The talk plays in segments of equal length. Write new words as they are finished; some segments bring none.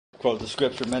quoted the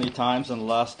scripture many times, in the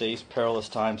last days perilous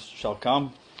times shall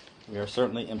come. We are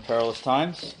certainly in perilous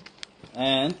times.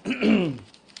 And you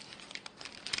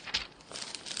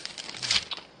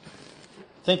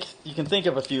can think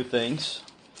of a few things.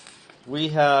 We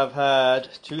have had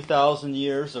 2,000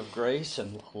 years of grace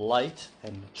and light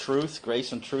and truth.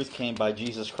 Grace and truth came by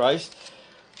Jesus Christ.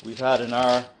 We've had in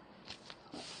our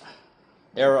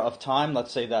era of time,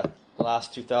 let's say that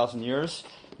last 2,000 years,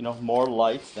 more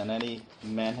light than any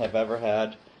men have ever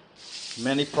had.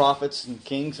 Many prophets and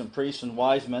kings and priests and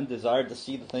wise men desired to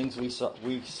see the things we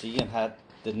see and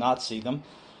did not see them.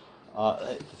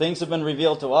 Things have been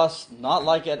revealed to us, not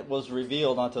like it was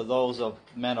revealed unto those of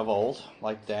men of old,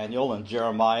 like Daniel and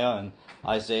Jeremiah and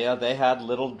Isaiah. They had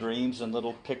little dreams and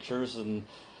little pictures, and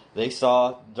they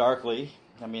saw darkly.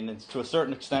 I mean, to a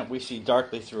certain extent, we see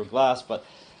darkly through a glass, but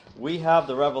we have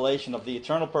the revelation of the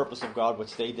eternal purpose of God,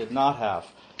 which they did not have.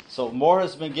 So more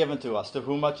has been given to us. To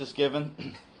whom much is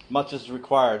given, much is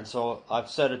required. So I've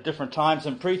said at different times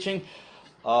in preaching,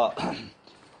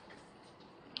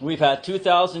 we've had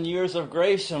 2,000 years of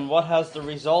grace, and what has the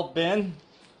result been?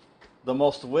 The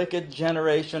most wicked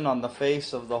generation on the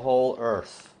face of the whole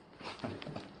earth.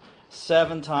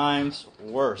 7 times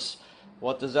worse.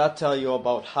 What does that tell you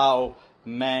about how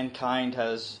mankind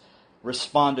has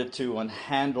responded to and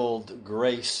handled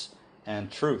grace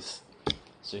and truth?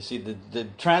 So you see, the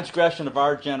transgression of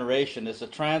our generation is a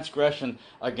transgression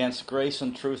against grace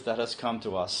and truth that has come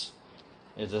to us.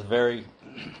 It's a very,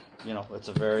 it's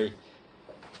a very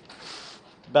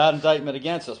bad indictment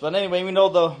against us. But anyway, we know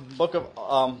the book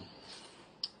of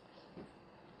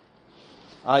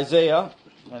Isaiah,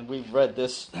 and we've read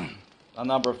this a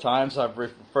number of times. I've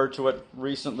referred to it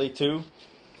recently too.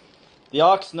 The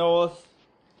ox knoweth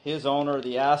his owner,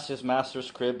 the ass his master's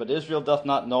crib, but Israel doth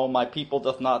not know, my people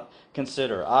doth not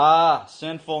consider. Ah,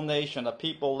 sinful nation, a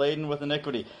people laden with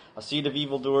iniquity, a seed of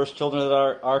evildoers, children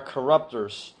that are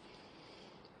corrupters.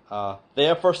 They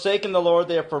have forsaken the Lord,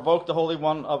 they have provoked the Holy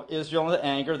One of Israel into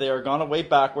anger, they are gone away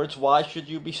backwards. Why should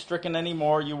you be stricken any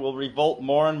more? You will revolt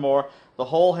more and more. The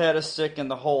whole head is sick and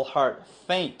the whole heart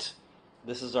faint.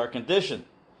 This is our condition.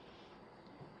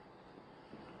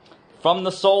 From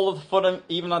the sole of the foot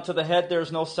even unto the head there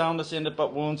is no soundness in it,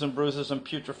 but wounds and bruises and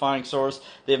putrefying sores.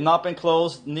 They have not been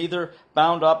closed, neither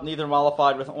bound up, neither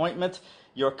mollified with ointment.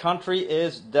 Your country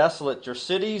is desolate. Your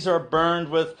cities are burned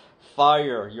with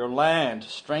fire. Your land,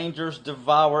 strangers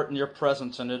devour it in your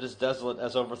presence, and it is desolate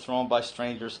as overthrown by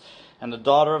strangers. And the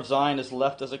daughter of Zion is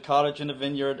left as a cottage in a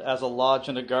vineyard, as a lodge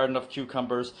in a garden of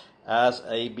cucumbers, as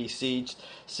a besieged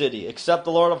city. Except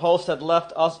the Lord of hosts had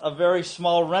left us a very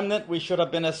small remnant, we should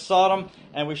have been as Sodom,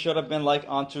 and we should have been like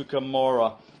unto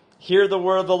Gomorrah. Hear the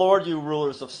word of the Lord, you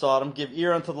rulers of Sodom. Give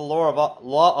ear unto the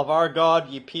law of our God,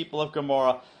 ye people of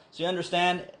Gomorrah. So you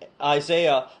understand,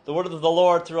 Isaiah, the word of the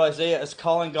Lord through Isaiah is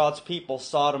calling God's people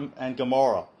Sodom and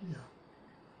Gomorrah. Yeah.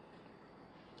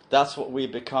 That's what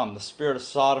we've become. The spirit of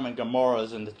Sodom and Gomorrah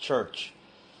is in the church.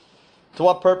 To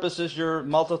what purpose is your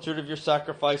multitude of your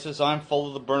sacrifices? I am full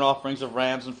of the burnt offerings of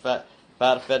rams and fat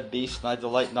of fed beasts, and I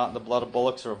delight not in the blood of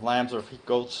bullocks or of lambs or of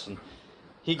goats. And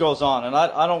he goes on, and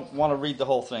I don't want to read the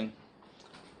whole thing.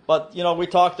 But, we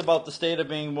talked about the state of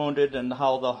being wounded and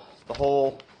how the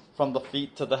whole from the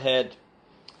feet to the head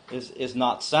is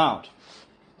not sound.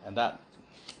 And that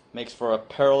makes for a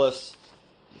perilous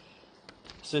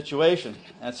situation.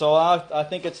 And so I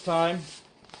think it's time,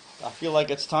 I feel like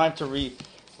it's time to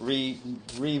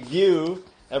review.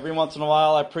 Every once in a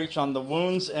while I preach on the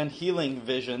wounds and healing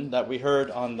vision that we heard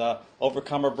on the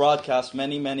Overcomer broadcast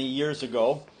many, many years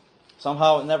ago.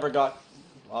 Somehow it never got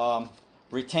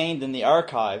retained in the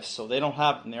archives, so they don't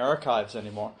have it in the archives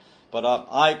anymore. But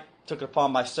I took it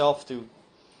upon myself to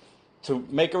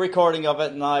make a recording of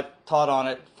it, and I've taught on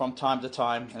it from time to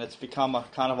time, and it's become a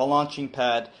kind of a launching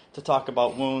pad to talk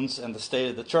about wounds and the state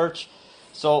of the church.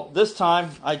 So this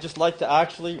time, I'd just like to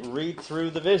actually read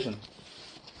through the vision.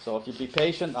 So if you'd be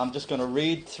patient, I'm just going to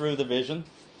read through the vision,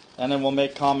 and then we'll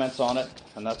make comments on it,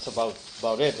 and that's about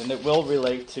it. And it will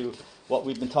relate to what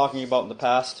we've been talking about in the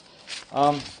past,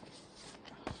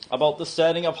 about the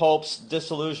setting of hopes,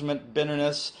 disillusionment,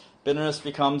 bitterness. Bitterness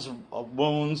becomes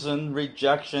wounds and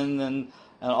rejection and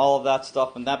all of that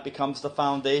stuff, and that becomes the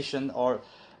foundation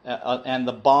and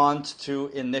the bond to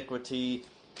iniquity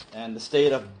and the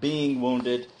state of being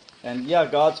wounded. And yeah,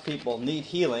 God's people need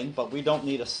healing, but we don't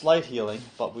need a slight healing,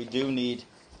 but we do need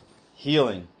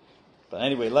healing. But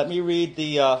anyway, let me read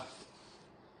the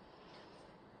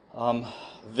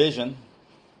vision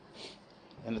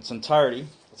in its entirety.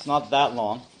 It's not that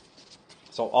long.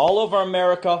 So all over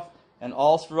America and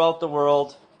all throughout the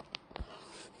world,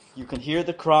 you can hear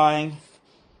the crying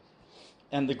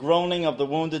and the groaning of the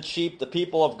wounded sheep, the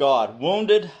people of God.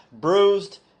 Wounded,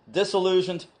 bruised,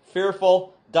 disillusioned,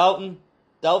 fearful,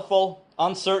 doubtful,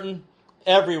 uncertain,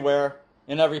 everywhere,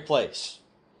 in every place.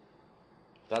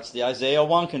 That's the Isaiah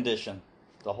 1 condition.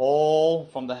 The whole,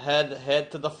 from the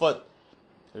head to the foot.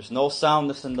 There's no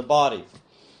soundness in the body.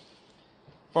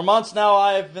 For months now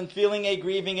I have been feeling a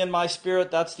grieving in my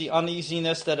spirit. That's the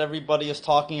uneasiness that everybody is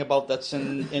talking about that's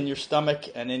in your stomach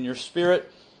and in your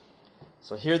spirit.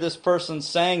 So hear this person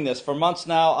saying this. For months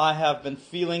now I have been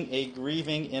feeling a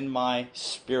grieving in my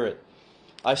spirit.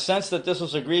 I sensed that this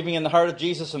was a grieving in the heart of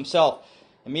Jesus himself.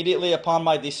 Immediately upon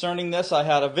my discerning this, I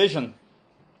had a vision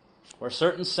where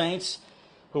certain saints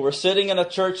who were sitting in a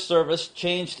church service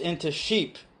changed into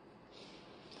sheep.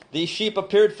 These sheep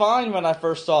appeared fine when I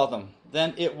first saw them.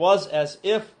 Then it was as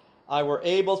if I were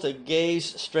able to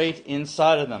gaze straight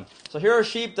inside of them. So here are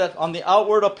sheep that on the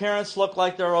outward appearance look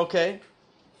like they're okay.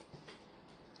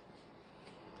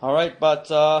 All right, but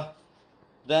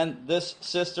then this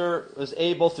sister was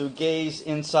able to gaze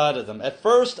inside of them. At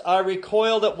first, I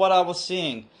recoiled at what I was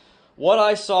seeing. What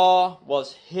I saw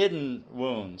was hidden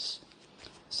wounds.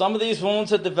 Some of these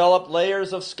wounds had developed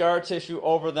layers of scar tissue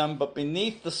over them, but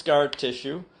beneath the scarred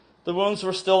tissue, the wounds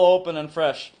were still open and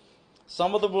fresh.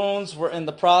 Some of the wounds were in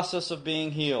the process of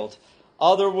being healed.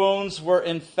 Other wounds were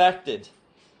infected.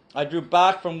 I drew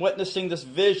back from witnessing this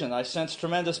vision. I sensed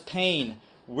tremendous pain,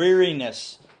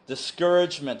 weariness,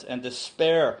 discouragement, and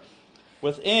despair.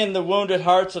 Within the wounded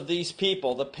hearts of these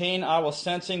people, the pain I was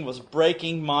sensing was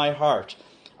breaking my heart.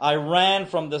 I ran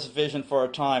from this vision for a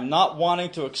time, not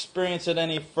wanting to experience it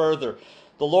any further.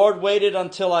 The Lord waited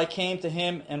until I came to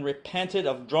him and repented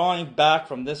of drawing back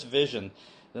from this vision.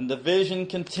 Then the vision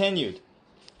continued.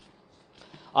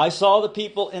 I saw the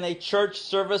people in a church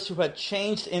service who had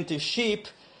changed into sheep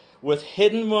with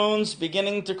hidden wounds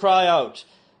beginning to cry out.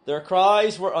 Their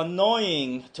cries were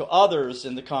annoying to others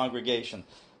in the congregation.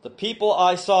 The people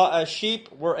I saw as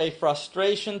sheep were a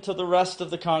frustration to the rest of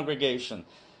the congregation.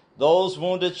 Those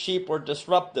wounded sheep were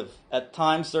disruptive. At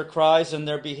times their cries and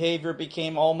their behavior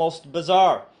became almost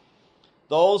bizarre.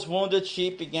 Those wounded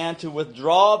sheep began to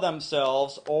withdraw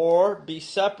themselves or be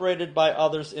separated by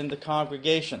others in the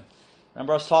congregation.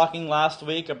 Remember I was talking last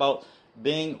week about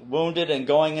being wounded and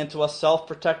going into a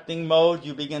self-protecting mode.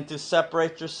 You begin to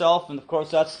separate yourself, and of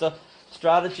course that's the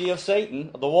strategy of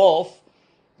Satan, the wolf.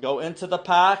 Go into the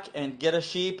pack and get a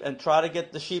sheep and try to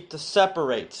get the sheep to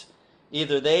separate.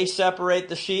 Either they separate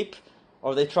the sheep,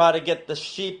 or they try to get the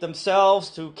sheep themselves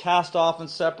to cast off and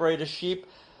separate a sheep,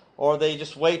 or they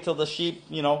just wait till the sheep,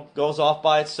 goes off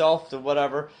by itself to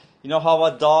whatever. You know how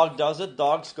a dog does it?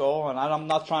 Dogs go, and I'm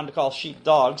not trying to call sheep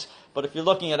dogs, but if you're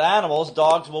looking at animals,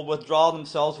 dogs will withdraw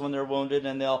themselves when they're wounded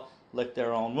and they'll lick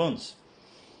their own wounds.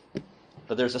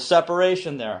 But there's a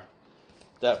separation there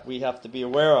that we have to be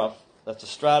aware of. That's a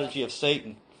strategy of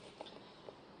Satan.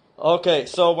 Okay,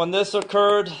 so when this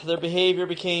occurred, their behavior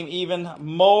became even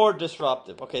more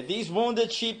disruptive. Okay, these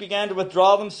wounded sheep began to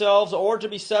withdraw themselves or to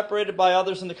be separated by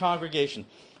others in the congregation.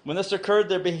 When this occurred,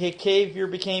 their behavior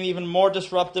became even more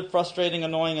disruptive, frustrating,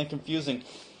 annoying, and confusing.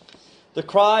 The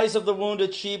cries of the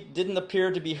wounded sheep didn't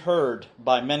appear to be heard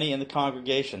by many in the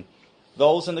congregation.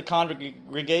 Those in the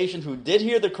congregation who did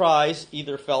hear the cries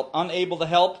either felt unable to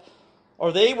help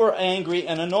or they were angry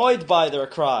and annoyed by their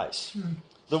cries.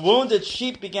 The wounded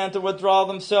sheep began to withdraw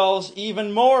themselves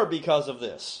even more because of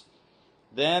this.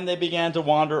 Then they began to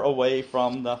wander away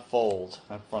from the fold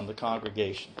and from the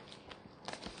congregation.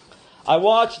 I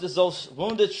watched as those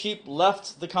wounded sheep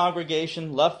left the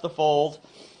congregation, left the fold,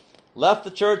 left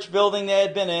the church building they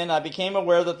had been in. I became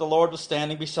aware that the Lord was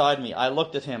standing beside me. I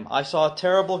looked at him. I saw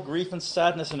terrible grief and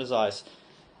sadness in his eyes.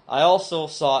 I also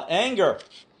saw anger.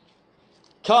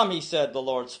 "Come," he said, the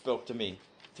Lord spoke to me.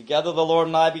 Together the Lord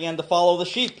and I began to follow the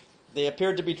sheep. They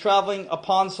appeared to be traveling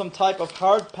upon some type of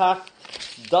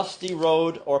hard-packed, dusty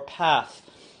road or path.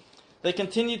 They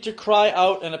continued to cry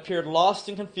out and appeared lost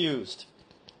and confused.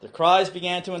 The cries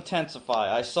began to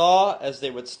intensify. I saw as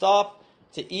they would stop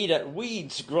to eat at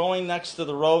weeds growing next to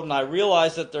the road, and I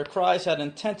realized that their cries had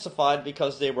intensified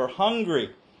because they were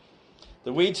hungry.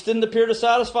 The weeds didn't appear to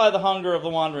satisfy the hunger of the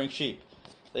wandering sheep.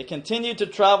 They continued to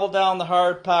travel down the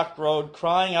hard-packed road,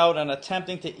 crying out and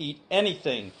attempting to eat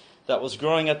anything that was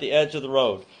growing at the edge of the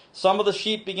road. Some of the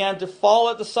sheep began to fall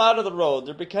at the side of the road.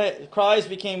 Their cries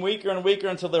became weaker and weaker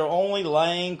until they were only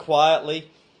laying quietly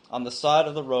on the side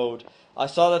of the road. I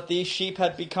saw that these sheep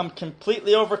had become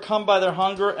completely overcome by their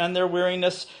hunger and their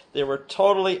weariness. They were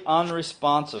totally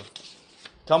unresponsive.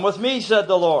 "Come with me," said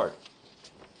the Lord.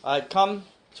 I had come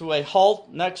to a halt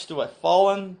next to a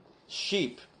fallen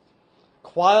sheep.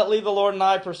 Quietly the Lord and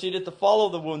I proceeded to follow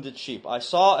the wounded sheep. I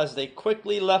saw as they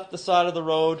quickly left the side of the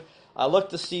road, I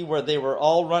looked to see where they were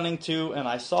all running to, and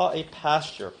I saw a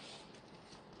pasture.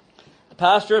 The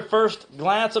pasture at first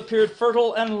glance appeared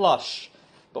fertile and lush,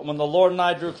 but when the Lord and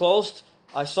I drew close,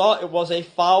 I saw it was a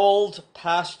fouled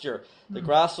pasture. The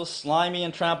grass was slimy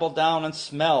and trampled down and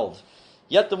smelled.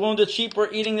 Yet the wounded sheep were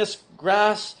eating this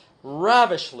grass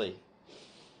ravishly.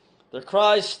 Their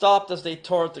cries stopped as they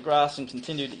tore at the grass and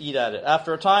continued to eat at it.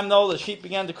 After a time, though, the sheep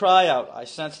began to cry out. I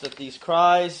sensed that these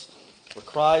cries were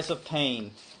cries of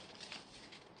pain.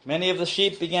 Many of the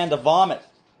sheep began to vomit.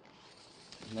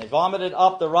 And they vomited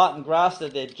up the rotten grass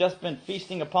that they had just been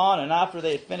feasting upon, and after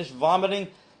they had finished vomiting,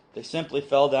 they simply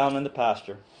fell down in the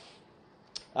pasture.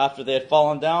 After they had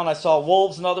fallen down, I saw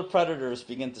wolves and other predators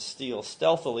begin to steal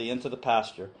stealthily into the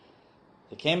pasture.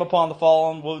 They came upon the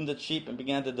fallen, wounded sheep and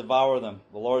began to devour them.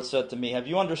 The Lord said to me, "Have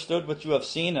you understood what you have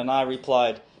seen?" And I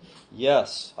replied,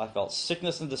 "Yes." I felt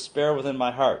sickness and despair within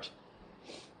my heart.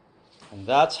 And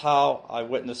that's how I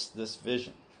witnessed this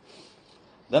vision.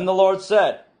 Then the Lord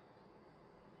said,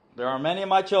 "There are many of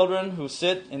my children who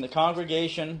sit in the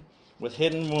congregation with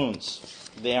hidden wounds.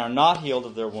 They are not healed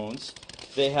of their wounds.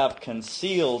 They have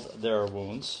concealed their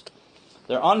wounds.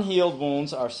 Their unhealed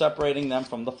wounds are separating them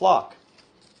from the flock.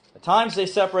 At times they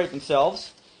separate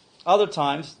themselves. Other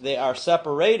times they are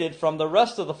separated from the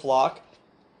rest of the flock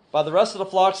by the rest of the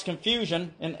flock's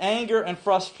confusion and anger and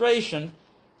frustration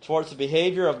towards the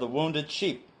behavior of the wounded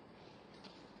sheep.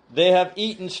 They have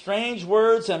eaten strange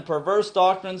words and perverse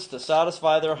doctrines to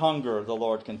satisfy their hunger," the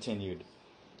Lord continued.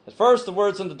 At first, the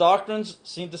words and the doctrines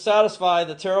seemed to satisfy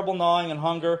the terrible gnawing and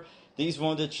hunger these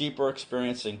wounded sheep were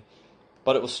experiencing.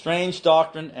 But it was strange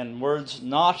doctrine and words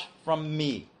not from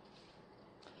me.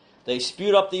 They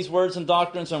spewed up these words and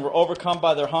doctrines and were overcome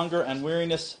by their hunger and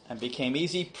weariness and became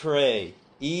easy prey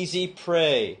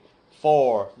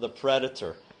for the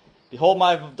predator. Behold,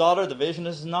 my daughter, the vision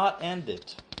is not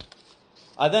ended.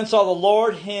 I then saw the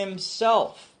Lord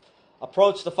himself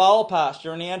approach the foul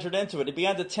pasture, and he entered into it. He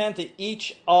began to tend to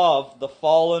each of the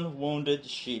fallen, wounded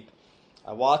sheep.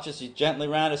 I watched as he gently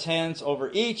ran his hands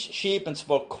over each sheep and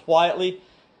spoke quietly,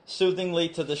 soothingly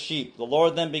to the sheep. The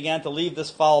Lord then began to leave this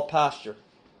foul pasture.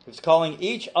 He was calling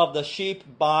each of the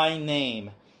sheep by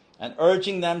name and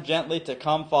urging them gently to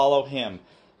come follow him.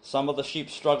 Some of the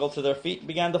sheep struggled to their feet and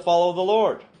began to follow the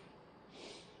Lord.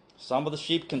 Some of the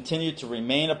sheep continued to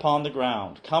remain upon the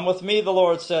ground. "Come with me," the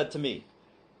Lord said to me.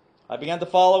 I began to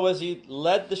follow as he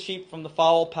led the sheep from the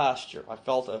foul pasture. I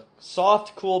felt a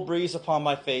soft, cool breeze upon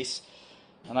my face,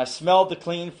 and I smelled the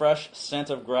clean, fresh scent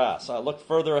of grass. I looked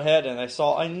further ahead, and I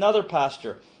saw another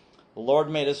pasture. The Lord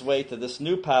made his way to this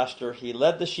new pasture. He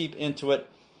led the sheep into it.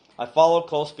 I followed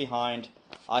close behind.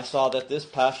 I saw that this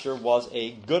pasture was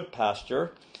a good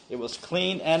pasture. It was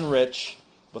clean and rich,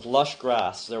 with lush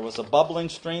grass. There was a bubbling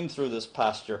stream through this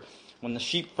pasture. When the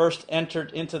sheep first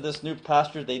entered into this new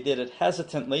pasture, they did it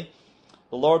hesitantly.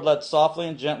 The Lord led softly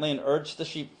and gently and urged the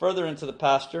sheep further into the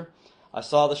pasture. I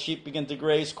saw the sheep begin to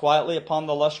graze quietly upon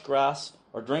the lush grass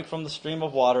or drink from the stream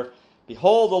of water.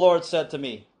 "Behold," the Lord said to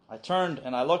me. I turned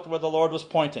and I looked where the Lord was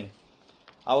pointing.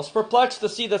 I was perplexed to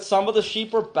see that some of the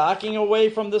sheep were backing away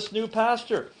from this new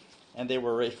pasture, and they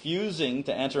were refusing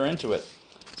to enter into it.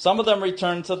 Some of them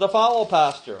returned to the foul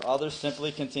pasture. Others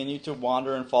simply continued to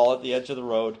wander and fall at the edge of the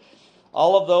road.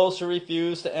 All of those who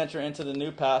refused to enter into the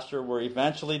new pasture were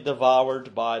eventually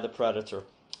devoured by the predator.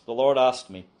 The Lord asked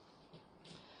me,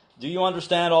 "Do you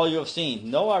understand all you have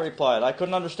seen?" "No," I replied. I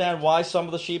couldn't understand why some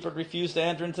of the sheep had refused to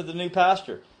enter into the new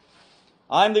pasture.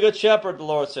 "I am the good shepherd," the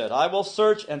Lord said. "I will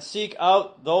search and seek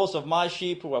out those of my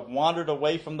sheep who have wandered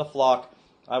away from the flock.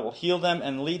 I will heal them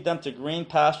and lead them to green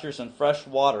pastures and fresh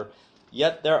water.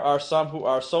 Yet there are some who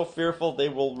are so fearful they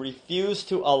will refuse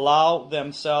to allow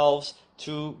themselves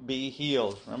to be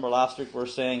healed." Remember last week we were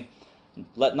saying,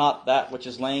 let not that which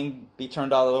is lame be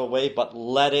turned out of the way, but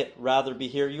let it rather be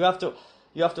healed. You have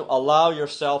to allow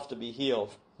yourself to be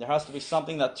healed. There has to be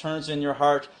something that turns in your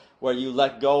heart where you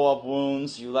let go of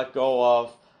wounds, you let go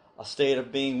of a state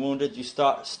of being wounded, you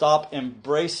stop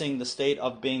embracing the state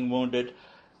of being wounded,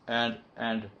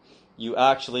 and you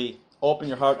actually open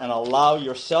your heart and allow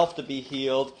yourself to be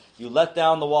healed. You let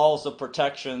down the walls of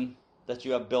protection that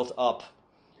you have built up,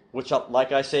 which,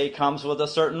 like I say, comes with a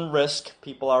certain risk.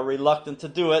 People are reluctant to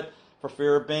do it for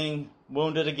fear of being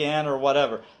wounded again or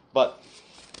whatever. But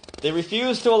they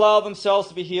refuse to allow themselves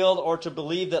to be healed or to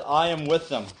believe that I am with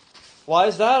them. "Why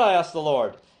is that?" I asked the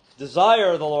Lord.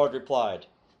 "Desire," the Lord replied.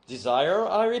 "Desire?"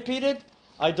 I repeated.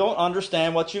 "I don't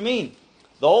understand what you mean."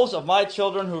 "Those of my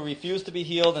children who refuse to be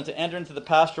healed and to enter into the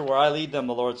pasture where I lead them,"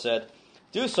 the Lord said,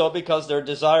 do so because their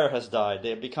desire has died. They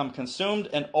have become consumed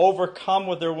and overcome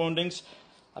with their woundings.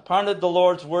 I pondered the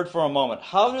Lord's word for a moment.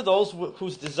 How do those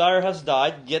whose desire has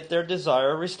died get their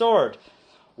desire restored?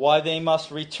 Why, they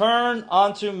must return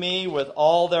unto me with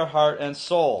all their heart and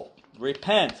soul.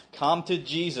 Repent, come to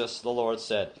Jesus, the Lord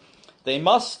said. They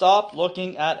must stop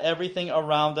looking at everything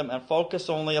around them and focus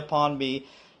only upon me.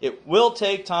 It will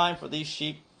take time for these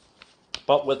sheep,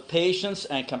 but with patience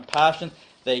and compassion,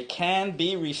 they can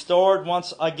be restored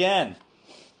once again.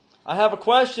 I have a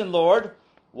question, Lord.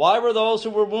 Why were those who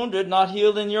were wounded not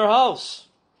healed in your house?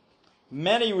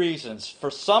 Many reasons.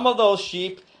 For some of those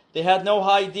sheep, they had no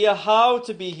idea how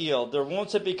to be healed. Their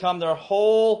wounds had become their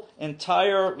whole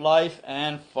entire life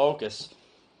and focus.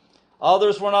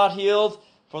 Others were not healed,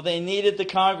 for they needed the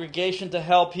congregation to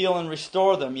help heal and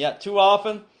restore them. Yet too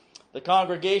often, the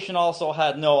congregation also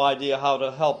had no idea how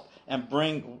to help and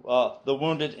bring the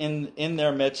wounded in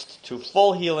their midst to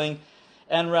full healing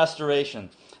and restoration.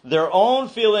 Their own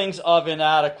feelings of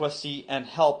inadequacy and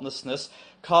helplessness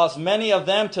caused many of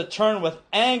them to turn with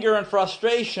anger and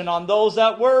frustration on those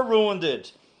that were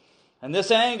wounded. And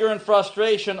this anger and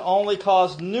frustration only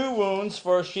caused new wounds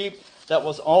for a sheep that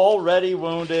was already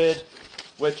wounded,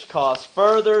 which caused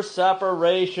further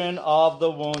separation of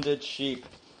the wounded sheep.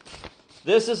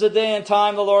 This is a day and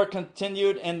time, the Lord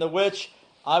continued, in the which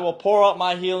I will pour out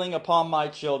my healing upon my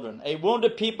children. A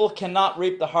wounded people cannot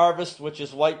reap the harvest which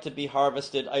is white to be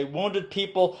harvested. A wounded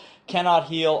people cannot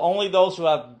heal. Only those who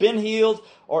have been healed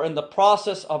or in the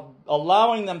process of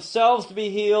allowing themselves to be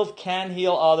healed can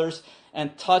heal others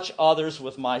and touch others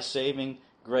with my saving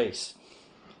grace.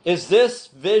 Is this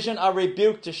vision a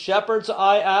rebuke to shepherds?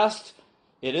 I asked.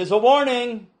 It is a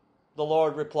warning, the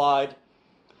Lord replied.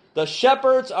 The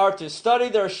shepherds are to study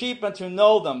their sheep and to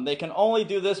know them. They can only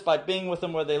do this by being with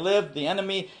them where they live. The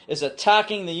enemy is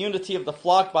attacking the unity of the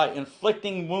flock by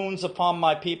inflicting wounds upon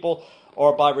my people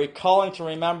or by recalling to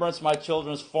remembrance my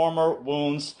children's former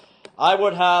wounds. I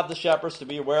would have the shepherds to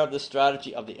be aware of this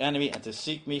strategy of the enemy and to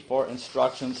seek me for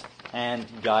instructions and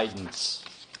guidance.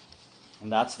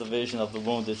 And that's the vision of the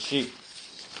wounded sheep.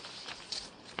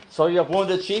 So you have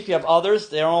wounded sheep, you have others,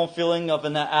 their own feeling of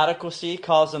inadequacy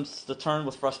causes them to turn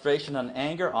with frustration and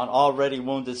anger on already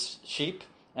wounded sheep,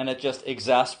 and it just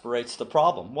exasperates the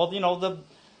problem. Well,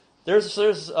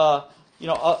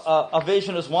 a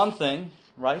vision is one thing,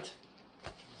 right?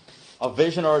 A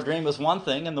vision or a dream is one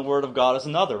thing, and the Word of God is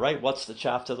another, right? What's the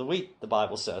chaff to the wheat, the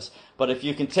Bible says. But if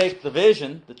you can take the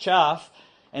vision, the chaff,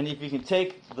 and if you can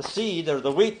take the seed or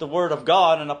the wheat, the Word of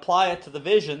God, and apply it to the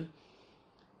vision,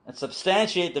 and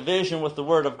substantiate the vision with the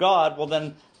Word of God, well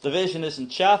then the vision isn't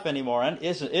chaff anymore, and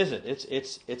is it?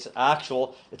 It's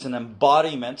actual, it's an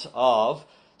embodiment of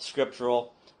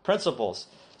scriptural principles.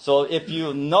 So if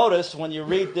you notice when you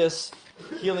read this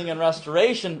healing and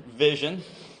restoration vision,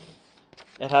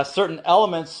 it has certain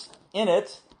elements in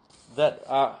it that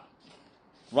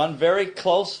run very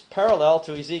close parallel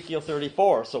to Ezekiel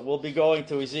 34. So we'll be going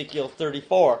to Ezekiel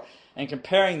 34 and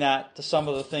comparing that to some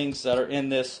of the things that are in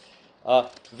this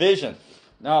vision.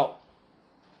 Now,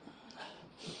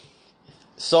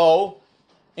 so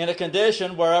in a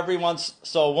condition where everyone's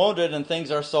so wounded and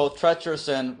things are so treacherous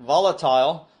and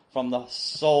volatile from the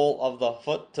sole of the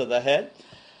foot to the head,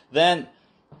 then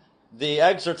the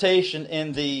exhortation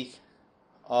in the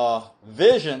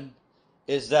vision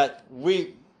is that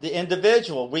we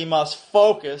must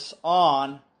focus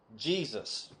on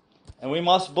Jesus. And we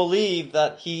must believe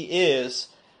that He is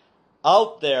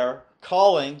out there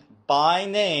calling by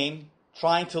name,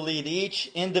 trying to lead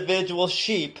each individual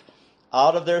sheep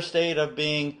out of their state of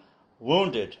being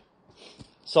wounded.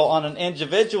 So on an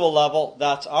individual level,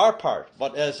 that's our part.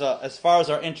 But as far as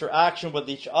our interaction with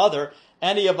each other,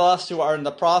 any of us who are in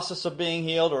the process of being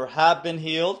healed or have been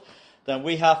healed, then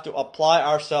we have to apply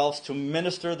ourselves to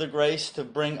minister the grace to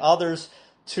bring others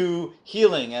to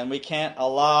healing. And we can't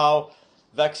allow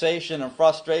vexation and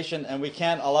frustration, and we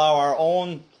can't allow our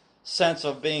own sense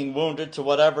of being wounded to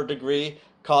whatever degree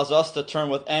cause us to turn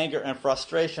with anger and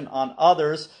frustration on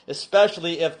others,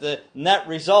 especially if the net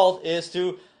result is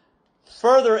to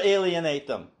further alienate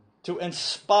them, to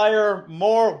inspire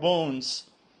more wounds.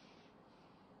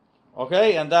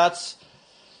 Okay, and this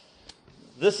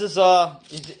is the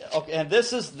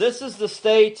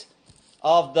state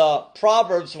of the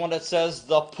Proverbs when it says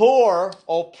the poor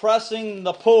oppressing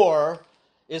the poor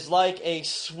is like a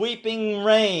sweeping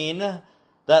rain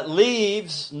that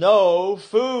leaves no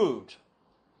food.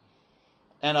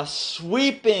 And a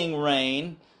sweeping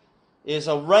rain is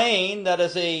a rain that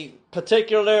is a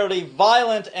particularly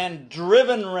violent and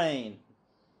driven rain.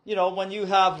 You know, when you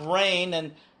have rain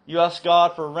and you ask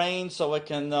God for rain so it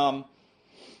can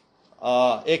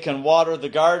It can water the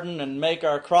garden and make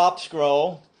our crops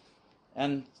grow.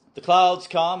 And the clouds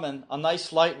come and a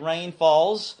nice light rain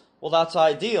falls. Well, that's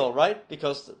ideal, right?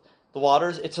 Because the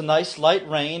water, it's a nice light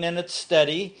rain and it's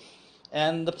steady.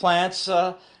 And the plants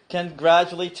can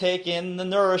gradually take in the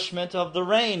nourishment of the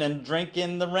rain and drink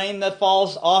in the rain that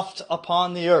falls oft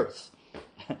upon the earth.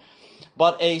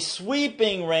 But a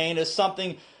sweeping rain is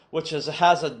something which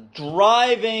has a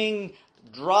driving,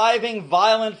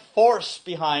 violent force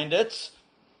behind it.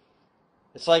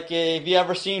 It's like, have you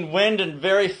ever seen wind and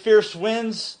very fierce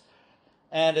winds?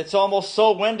 And it's almost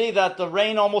so windy that the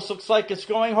rain almost looks like it's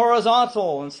going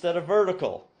horizontal instead of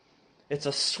vertical. It's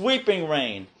a sweeping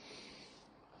rain.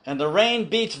 And the rain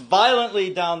beats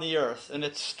violently down the earth, and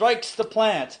it strikes the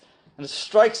plant, and it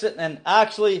strikes it, and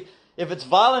actually, if it's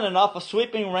violent enough, a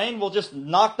sweeping rain will just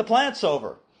knock the plants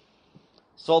over.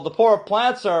 So the poor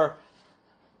plants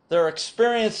they're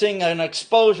experiencing an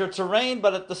exposure to rain,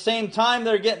 but at the same time,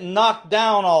 they're getting knocked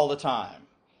down all the time.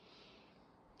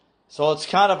 So it's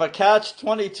kind of a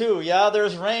catch-22. Yeah,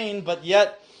 there's rain, but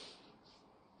yet,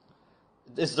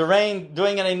 is the rain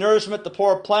doing any nourishment? The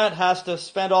poor plant has to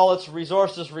spend all its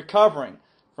resources recovering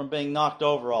from being knocked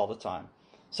over all the time.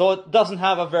 So it doesn't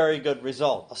have a very good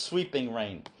result, a sweeping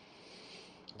rain.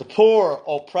 The poor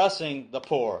oppressing the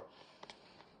poor.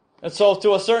 And so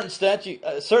to a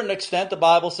certain extent, the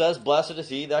Bible says, blessed is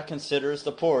he that considers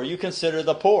the poor. You consider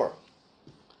the poor.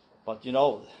 But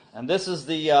and this is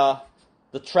the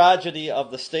tragedy of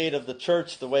the state of the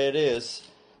church the way it is.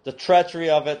 The treachery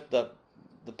of it, the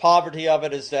poverty of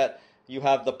it is that you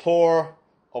have the poor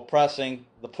oppressing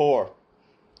the poor.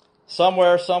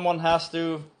 Somewhere someone has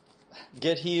to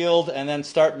get healed and then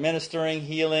start ministering,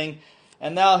 healing.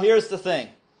 And now here's the thing.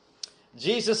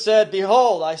 Jesus said,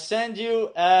 behold, I send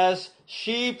you as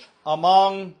sheep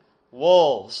among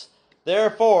wolves.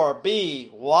 Therefore,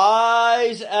 be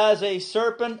wise as a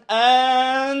serpent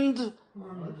and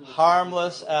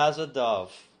harmless as a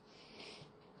dove.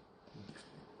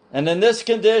 And in this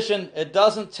condition, it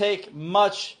doesn't take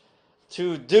much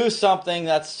to do something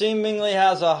that seemingly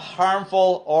has a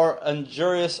harmful or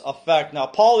injurious effect. Now,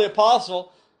 Paul the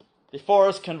Apostle, before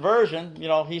his conversion,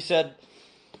 he said,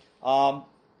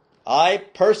 I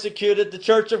persecuted the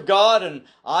church of God and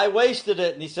I wasted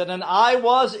it. And he said, and I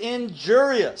was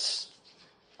injurious.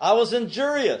 I was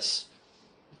injurious.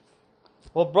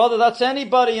 Well, brother, that's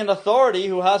anybody in authority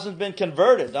who hasn't been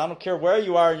converted. I don't care where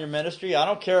you are in your ministry. I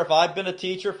don't care if I've been a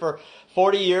teacher for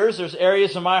 40 years. There's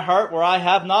areas in my heart where I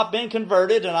have not been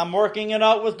converted and I'm working it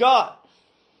out with God.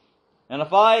 And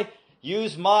if I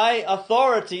use my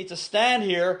authority to stand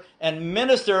here and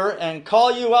minister and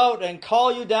call you out and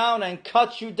call you down and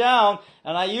cut you down,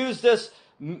 and I use this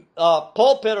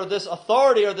pulpit or this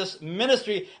authority or this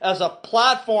ministry as a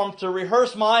platform to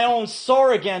rehearse my own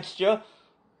sore against you,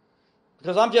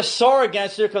 because I'm just sore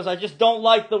against you because I just don't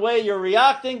like the way you're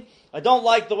reacting. I don't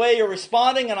like the way you're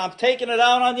responding, and I'm taking it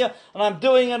out on you, and I'm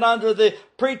doing it under the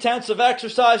pretense of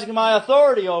exercising my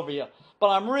authority over you.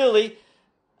 But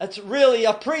it's really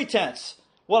a pretense.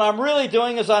 What I'm really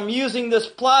doing is I'm using this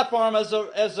platform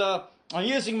I'm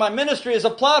using my ministry as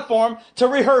a platform to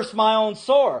rehearse my own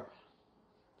sore,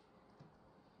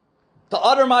 to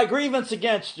utter my grievance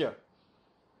against you.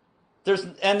 There's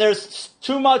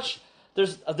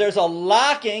a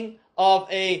lacking of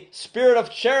a spirit of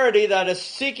charity that is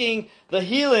seeking the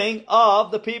healing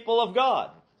of the people of God.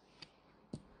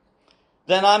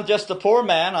 Then I'm just a poor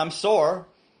man. I'm sore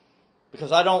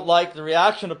because I don't like the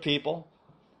reaction of people.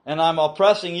 And I'm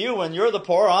oppressing you and you're the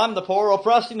poor. I'm the poor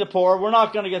oppressing the poor. We're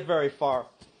not going to get very far.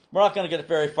 We're not going to get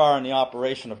very far in the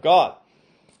operation of God.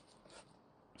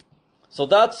 So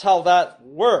that's how that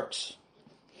works.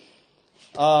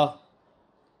 So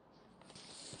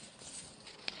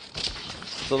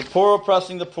the poor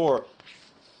oppressing the poor.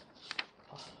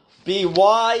 Be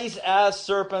wise as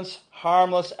serpents,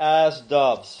 harmless as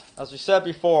doves. As we said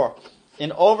before,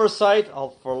 in oversight,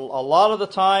 for a lot of the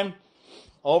time,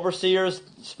 overseers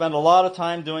spend a lot of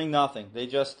time doing nothing. They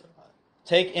just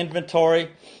take inventory.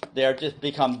 They are just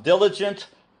become diligent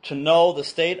to know the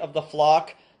state of the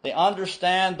flock. They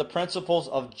understand the principles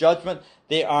of judgment.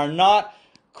 They are not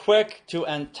quick to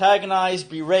antagonize,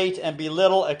 berate, and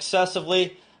belittle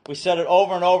excessively. We said it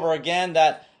over and over again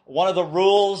that one of the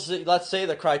rules, let's say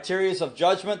the criteria of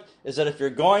judgment, is that if you're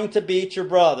going to beat your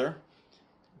brother,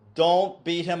 don't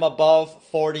beat him above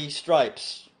 40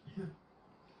 stripes.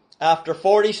 After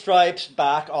 40 stripes,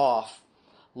 back off,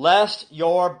 lest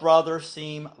your brother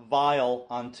seem vile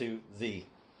unto thee.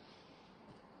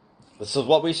 This is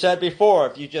what we said before.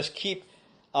 If you just keep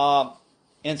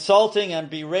insulting and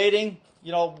berating,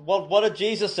 what did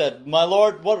Jesus said? My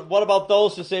Lord, what about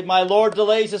those who say, my Lord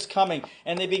delays his coming?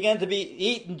 And they begin to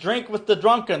eat and drink with the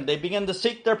drunken. They begin to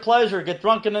seek their pleasure, get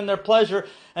drunken in their pleasure,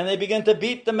 and they begin to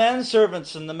beat the men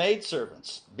servants and the maid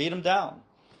servants. Beat them down.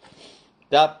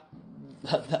 The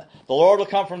Lord will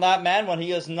come from that man when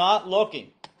he is not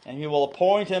looking, and he will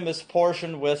appoint him his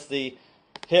portion with the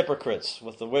hypocrites,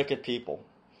 with the wicked people,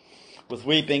 with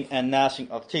weeping and gnashing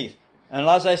of teeth. And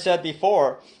as I said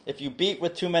before, if you beat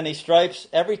with too many stripes,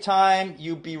 every time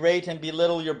you berate and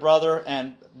belittle your brother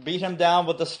and beat him down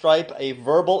with a stripe, a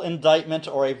verbal indictment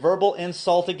or a verbal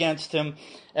insult against him,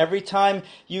 every time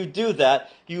you do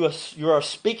that, you are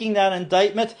speaking that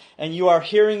indictment, and you are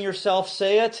hearing yourself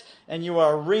say it, and you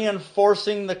are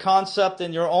reinforcing the concept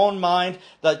in your own mind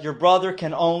that your brother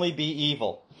can only be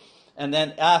evil. And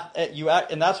then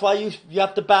and that's why you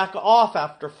have to back off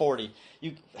after 40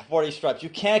 stripes. You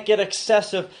can't get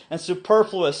excessive and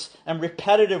superfluous and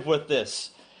repetitive with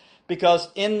this. Because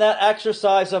in that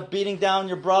exercise of beating down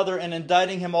your brother and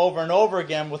indicting him over and over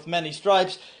again with many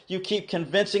stripes, you keep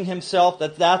convincing himself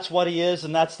that that's what he is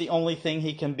and that's the only thing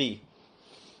he can be.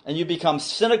 And you become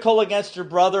cynical against your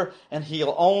brother, and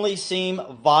he'll only seem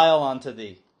vile unto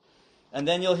thee. And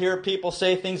then you'll hear people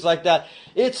say things like that.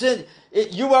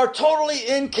 You are totally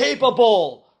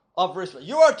incapable of respect.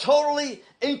 You are totally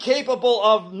incapable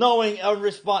of knowing a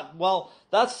response. Well,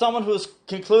 that's someone who's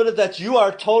concluded that you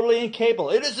are totally incapable.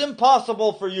 It is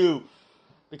impossible for you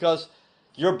because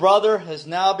your brother has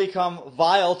now become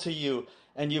vile to you,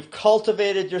 and you've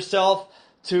cultivated yourself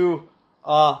to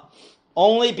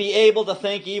only be able to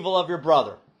think evil of your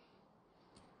brother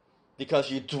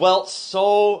because you dwelt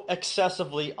so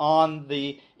excessively on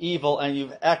the evil, and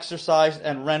you've exercised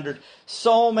and rendered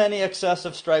so many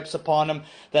excessive stripes upon him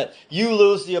that you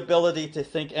lose the ability to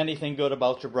think anything good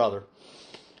about your brother.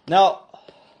 Now,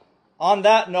 on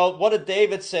that note, what did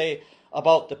David say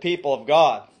about the people of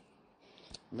God?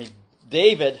 I mean,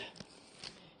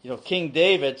 King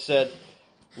David said,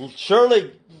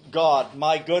 surely, God,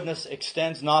 my goodness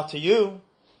extends not to you.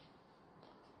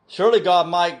 Surely, God,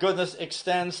 my goodness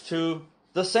extends to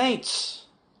the saints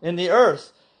in the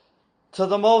earth, to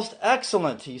the most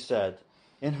excellent, he said,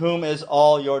 in whom is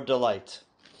all your delight.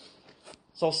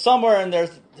 So somewhere in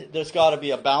there's got to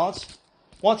be a balance.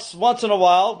 Once in a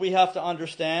while, we have to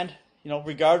understand,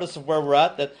 regardless of where we're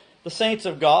at, that the saints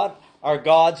of God are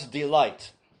God's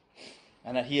delight,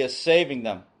 and that he is saving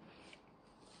them.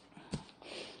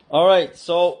 All right,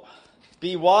 so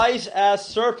be wise as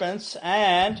serpents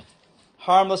and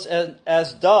harmless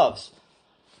as doves.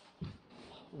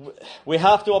 We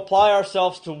have to apply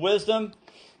ourselves to wisdom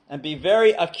and be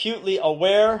very acutely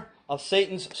aware of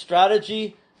Satan's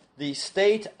strategy, the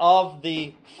state of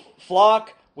the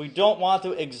flock. We don't want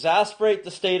to exasperate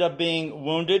the state of being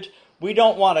wounded. We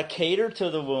don't want to cater to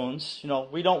the wounds.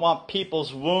 We don't want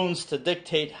people's wounds to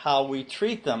dictate how we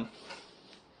treat them.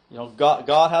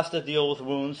 God has to deal with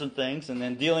wounds and things, and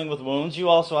then dealing with wounds, you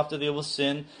also have to deal with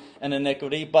sin and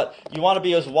iniquity. But you want to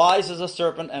be as wise as a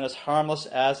serpent and as harmless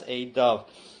as a dove.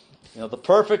 The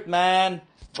perfect man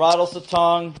bridles the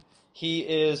tongue. He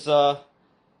is,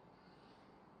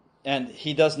 and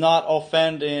he does not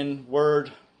offend in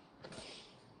word.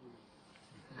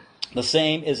 The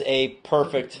same is a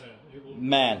perfect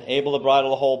man, able to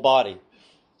bridle the whole body.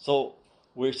 So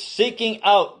we're seeking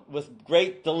out with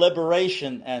great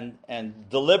deliberation and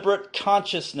deliberate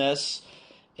consciousness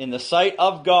in the sight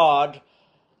of God.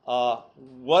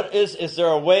 Is there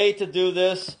a way to do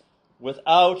this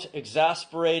without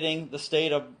exasperating the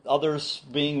state of others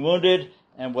being wounded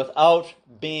and without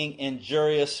being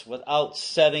injurious, without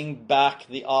setting back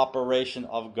the operation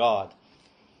of God?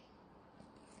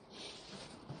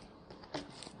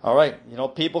 All right,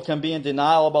 people can be in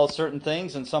denial about certain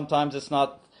things, and sometimes it's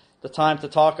not the time to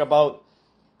talk about,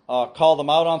 call them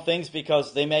out on things,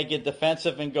 because they may get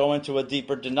defensive and go into a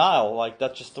deeper denial. Like,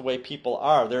 that's just the way people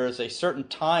are. There is a certain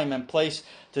time and place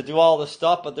to do all this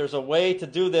stuff, but there's a way to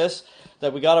do this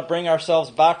that we got to bring ourselves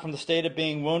back from the state of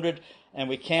being wounded, and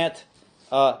we can't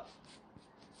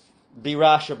be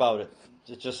rash about it.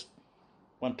 It's just,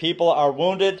 when people are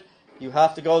wounded, you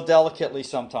have to go delicately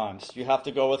sometimes. You have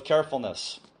to go with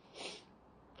carefulness.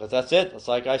 But that's it. It's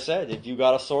like I said, if you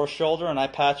got a sore shoulder and I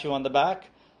pat you on the back,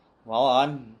 well,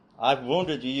 I've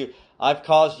wounded you. I've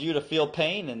caused you to feel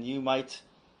pain, and you might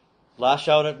lash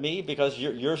out at me because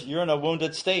you're in a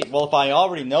wounded state. Well, if I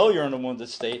already know you're in a wounded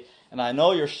state and I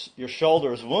know your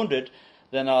shoulder is wounded,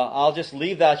 then I'll just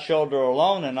leave that shoulder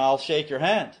alone and I'll shake your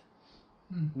hand.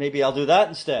 Maybe I'll do that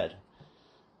instead.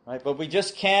 Right? But we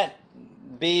just can't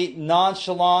be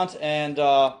nonchalant, and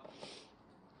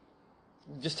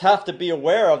just have to be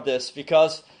aware of this,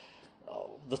 because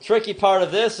the tricky part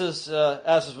of this is,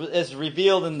 as is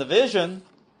revealed in the vision,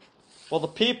 well, the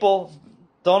people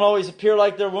don't always appear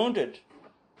like they're wounded.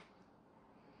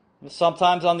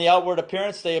 Sometimes on the outward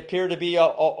appearance they appear to be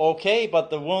okay, but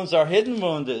the wounds are hidden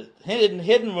wounds.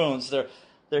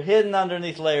 They're hidden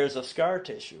underneath layers of scar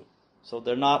tissue. So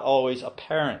they're not always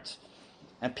apparent.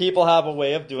 And people have a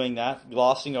way of doing that,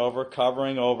 glossing over,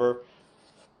 covering over.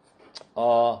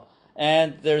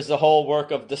 And there's the whole work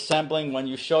of dissembling, when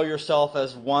you show yourself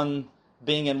as one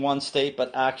being in one state,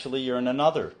 but actually you're in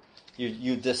another.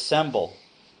 You dissemble.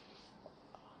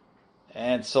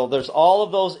 And so there's all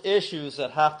of those issues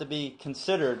that have to be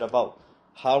considered about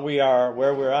how we are,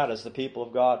 where we're at as the people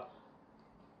of God.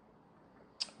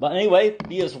 But anyway,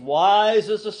 be as wise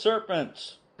as a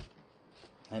serpent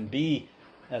and be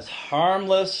as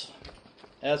harmless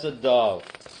as a dove.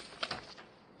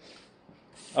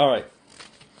 All right.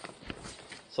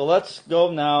 So let's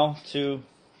go now to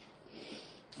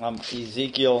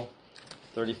Ezekiel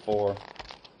 34.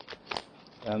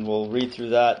 And we'll read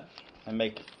through that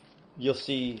and you'll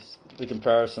see the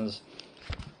comparisons.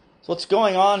 So what's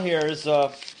going on here is,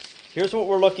 here's what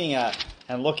we're looking at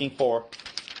and looking for.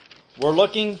 We're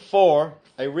looking for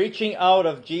a reaching out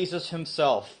of Jesus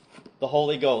himself, the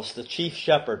Holy Ghost, the chief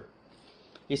shepherd.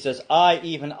 He says, I,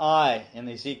 even I, in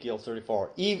Ezekiel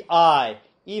 34. Even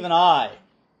I,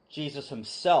 Jesus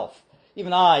himself.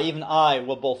 Even I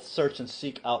will both search and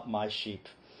seek out my sheep.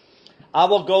 I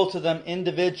will go to them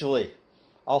individually.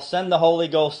 I'll send the Holy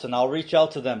Ghost and I'll reach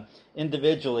out to them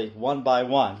individually, one by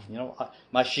one.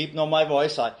 My sheep know my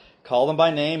voice. I call them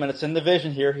by name, and it's in the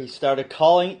vision here. He started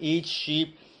calling each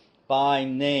sheep by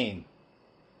name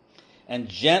and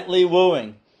gently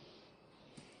wooing.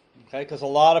 Okay, because a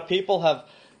lot of people have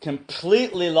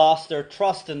completely lost their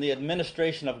trust in the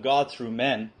administration of God through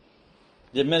men.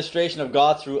 The administration of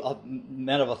God through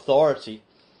men of authority.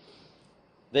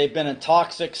 They've been in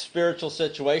toxic spiritual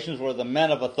situations where the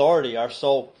men of authority are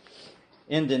so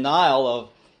in denial of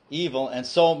evil and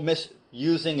so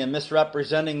misusing and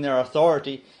misrepresenting their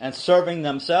authority and serving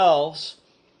themselves,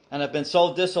 and have been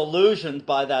so disillusioned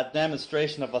by that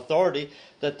demonstration of authority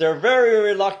that they're very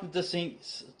reluctant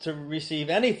to receive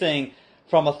anything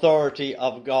from authority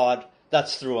of God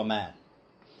that's through a man.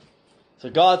 So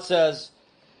God says,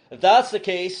 if that's the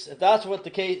case, if that's what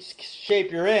the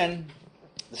shape you're in,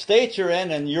 the state you're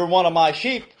in, and you're one of my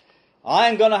sheep,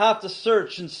 I'm going to have to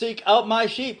search and seek out my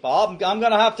sheep. I'm going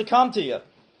to have to come to you.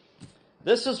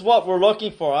 This is what we're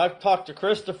looking for. I've talked to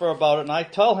Christopher about it, and I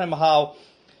tell him how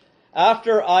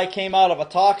after I came out of a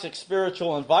toxic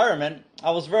spiritual environment,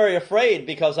 I was very afraid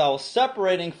because I was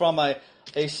separating from a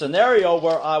scenario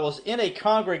where I was in a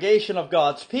congregation of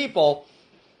God's people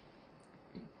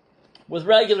with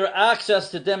regular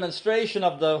access to demonstration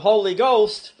of the Holy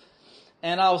Ghost,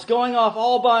 and I was going off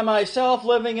all by myself,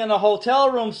 living in a hotel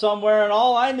room somewhere, and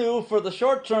all I knew for the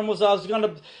short term was I was going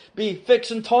to be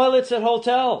fixing toilets at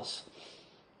hotels.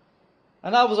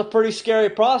 And that was a pretty scary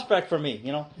prospect for me,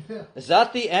 Yeah. Is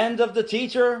that the end of the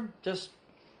teacher?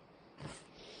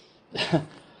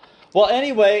 Well,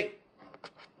 anyway,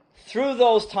 through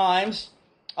those times,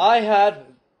 I had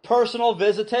personal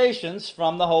visitations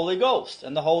from the Holy Ghost.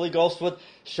 And the Holy Ghost would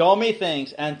show me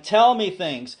things and tell me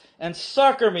things and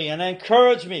succor me and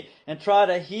encourage me and try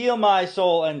to heal my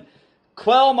soul and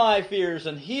quell my fears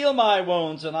and heal my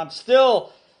wounds. And I'm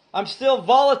still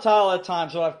volatile at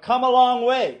times, so I've come a long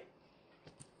way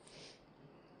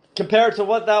compared to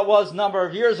what that was a number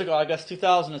of years ago. I guess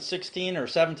 2016 or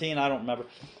 17, I don't remember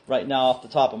right now off the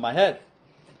top of my head.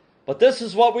 But this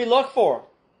is what we look for.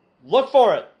 Look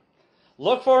for it.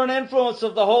 Look for an influence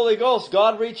of the Holy Ghost,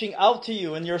 God reaching out to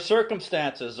you in your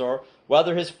circumstances, or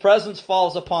whether His presence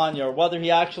falls upon you, or whether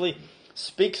He actually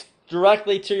speaks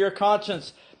directly to your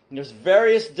conscience. And there's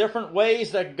various different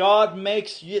ways that God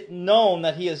makes it known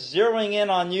that He is zeroing in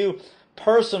on you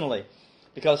personally.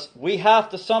 Because we have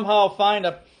to somehow find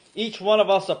each one of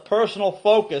us a personal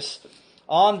focus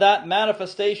on that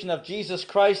manifestation of Jesus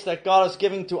Christ that God is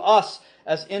giving to us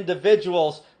as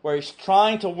individuals, where He's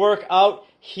trying to work out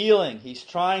healing. He's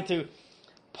trying to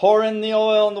pour in the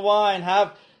oil and the wine,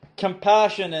 have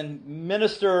compassion, and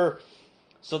minister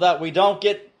so that we don't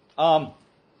get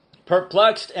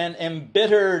perplexed and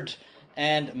embittered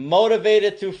and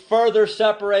motivated to further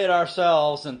separate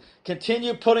ourselves and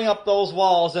continue putting up those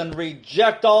walls and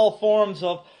reject all forms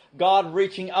of God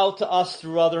reaching out to us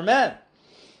through other men.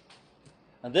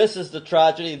 And this is the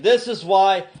tragedy. This is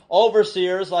why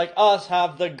overseers like us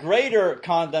have the greater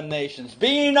condemnations. Be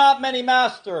ye not many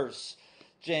masters,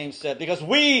 James said, because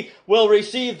we will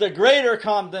receive the greater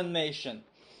condemnation.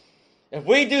 If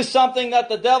we do something that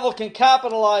the devil can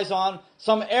capitalize on,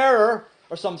 some error,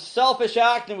 or some selfish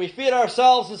act and we feed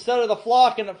ourselves instead of the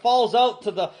flock, and it falls out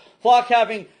to the flock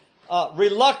having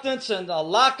reluctance and a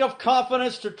lack of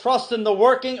confidence to trust in the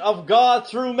working of God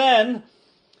through men,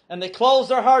 and they close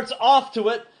their hearts off to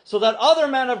it so that other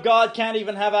men of God can't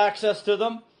even have access to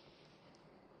them,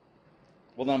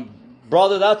 well then,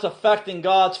 brother, that's affecting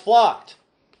God's flock.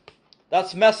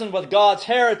 That's messing with God's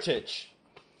heritage.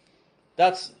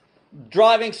 That's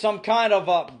driving some kind of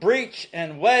a breach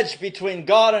and wedge between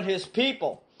God and His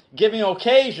people, giving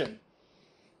occasion.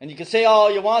 And you can say all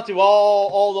you want to,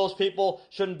 all those people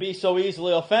shouldn't be so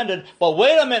easily offended. But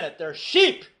wait a minute, they're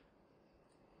sheep.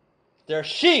 They're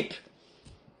sheep.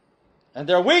 And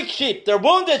they're weak sheep. They're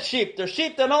wounded sheep. They're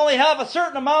sheep that only have a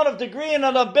certain amount of degree and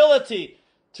an ability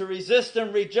to resist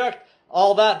and reject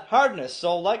all that hardness.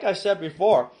 So like I said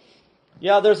before,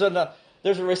 yeah, there's a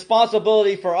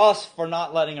responsibility for us for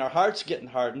not letting our hearts get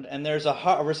hardened. And there's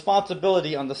a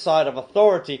responsibility on the side of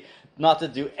authority not to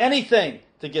do anything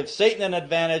to give Satan an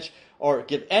advantage or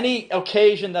give any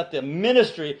occasion that the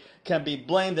ministry can be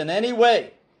blamed in any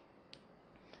way.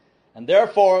 And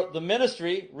therefore, the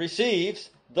ministry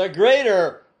receives the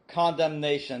greater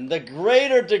condemnation, the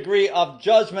greater degree of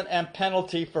judgment and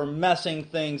penalty for messing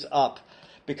things up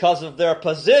because of their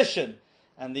position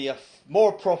and the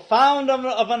more profound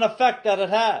of an effect that it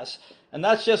has. And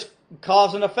that's just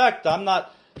cause and effect. I'm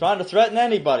not trying to threaten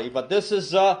anybody, but this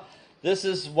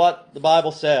is what the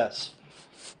Bible says.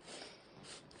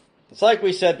 It's like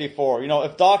we said before,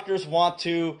 if doctors want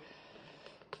to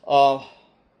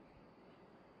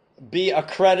be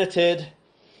accredited,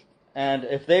 and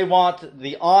if they want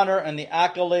the honor and the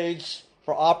accolades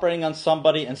for operating on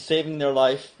somebody and saving their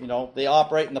life, they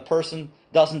operate and the person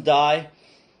doesn't die,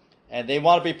 and they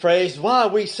want to be praised, wow,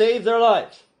 we saved their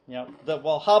life.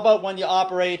 Well, how about when you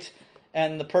operate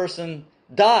and the person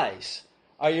dies?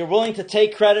 Are you willing to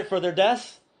take credit for their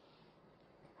death?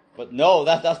 But no,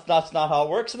 that's not how it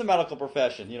works in the medical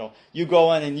profession. You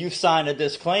go in and you sign a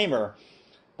disclaimer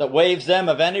that waives them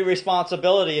of any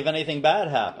responsibility if anything bad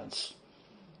happens.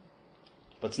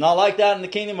 But it's not like that in the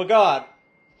kingdom of God.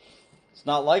 It's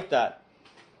not like that.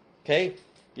 Okay?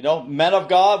 Men of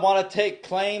God want to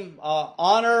claim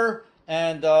honor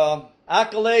and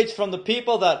accolades from the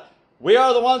people that we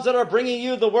are the ones that are bringing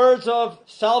you the words of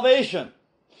salvation.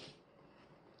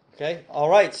 Okay? All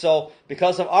right, so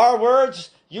because of our words,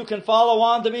 you can follow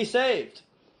on to be saved.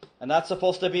 And that's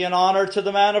supposed to be an honor to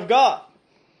the man of God.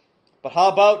 But how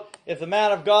about if the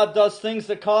man of God does things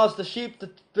that cause the sheep to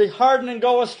be hardened and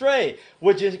go astray?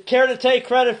 Would you care to take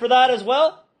credit for that as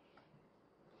well?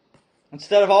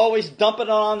 Instead of always dumping it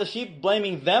on the sheep,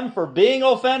 blaming them for being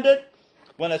offended,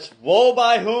 when it's woe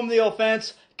by whom the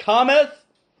offense cometh?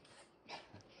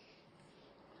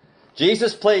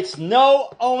 Jesus placed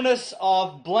no onus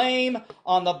of blame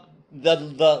on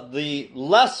the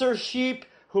lesser sheep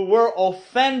who were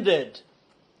offended.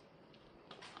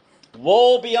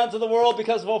 Woe be unto the world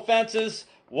because of offenses.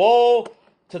 Woe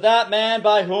to that man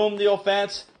by whom the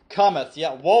offense cometh.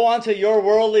 Yet woe unto your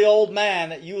worldly old man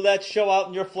that you let show out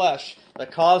in your flesh,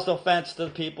 that caused offense to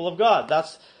the people of God.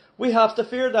 We have to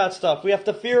fear that stuff. We have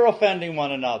to fear offending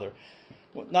one another.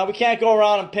 Now, we can't go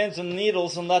around in pins and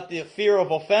needles and let the fear of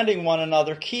offending one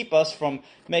another keep us from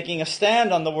making a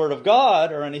stand on the Word of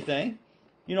God or anything.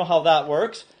 You know how that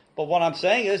works. But what I'm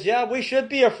saying is, yeah, we should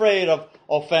be afraid of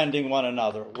offending one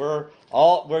another. We're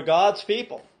God's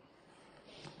people.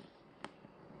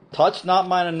 Touch not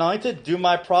mine anointed, do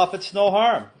my prophets no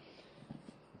harm.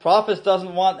 Prophets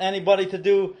doesn't want anybody to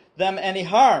do them any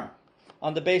harm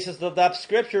on the basis of that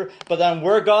scripture, but then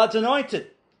we're God's anointed.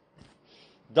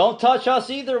 Don't touch us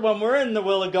either when we're in the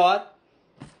will of God.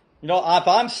 If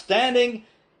I'm standing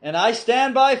and I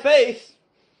stand by faith,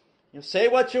 you say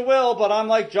what you will, but I'm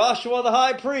like Joshua the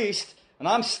high priest, and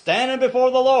I'm standing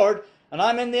before the Lord, and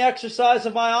I'm in the exercise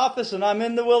of my office, and I'm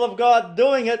in the will of God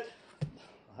doing it.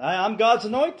 I'm God's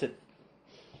anointed.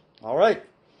 All right.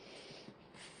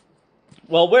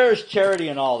 Well, where is charity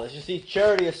in all this? You see,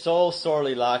 charity is so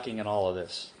sorely lacking in all of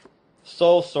this.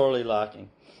 So sorely lacking.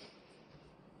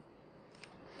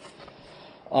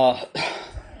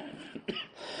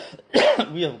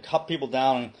 We have cut people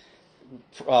down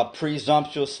and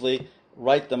presumptuously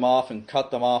write them off and cut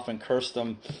them off and curse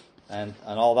them and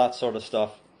all that sort of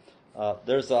stuff.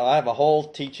 I have a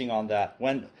whole teaching on that.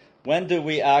 When do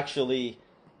we actually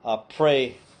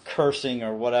pray cursing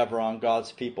or whatever on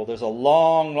God's people? There's a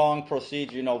long, long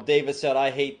procedure. David said,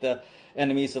 I hate the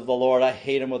enemies of the Lord. I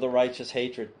hate them with a righteous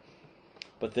hatred.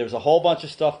 But there's a whole bunch of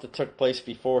stuff that took place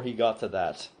before he got to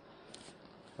that.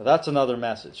 Well, that's another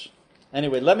message.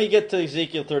 Anyway, let me get to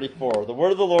Ezekiel 34. The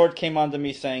word of the Lord came unto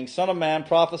me, saying, Son of man,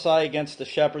 prophesy against the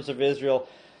shepherds of Israel,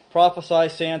 prophesy,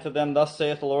 saying to them, Thus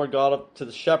saith the Lord God to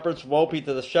the shepherds, Woe be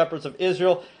to the shepherds of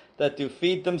Israel that do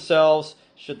feed themselves.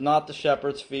 Should not the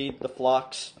shepherds feed the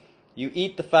flocks? You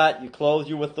eat the fat, you clothe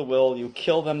you with the wool, you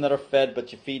kill them that are fed,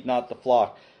 but you feed not the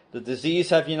flock. The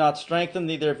disease have ye not strengthened,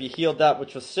 neither have ye healed that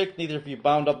which was sick, neither have ye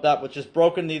bound up that which is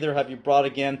broken, neither have ye brought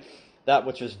again that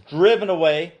which is driven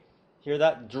away. Hear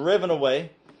that? Driven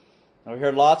away. And we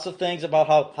hear lots of things about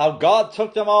how God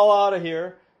took them all out of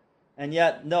here, and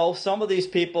yet, no, some of these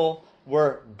people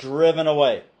were driven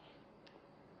away.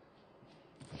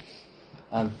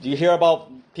 And you hear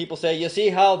about people say, you see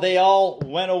how they all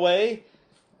went away?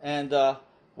 And,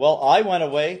 well, I went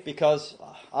away because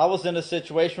I was in a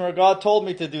situation where God told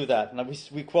me to do that. And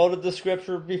we quoted the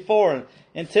scripture before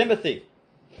in Timothy.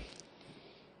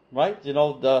 Right? You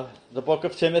know, the book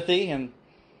of Timothy. And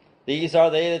these are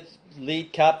they that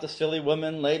lead captive silly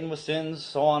women laden with sins,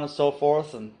 so on and so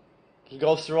forth. And he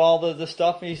goes through all the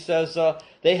stuff, and he says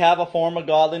they have a form of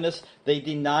godliness. They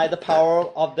deny the power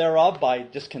thereof by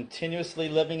just continuously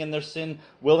living in their sin,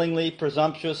 willingly,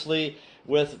 presumptuously,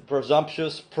 with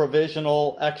presumptuous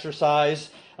provisional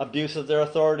exercise, abuse of their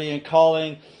authority and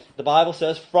calling. The Bible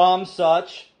says, from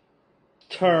such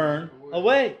turn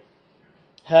away.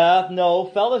 Have no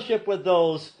fellowship with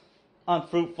those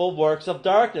unfruitful works of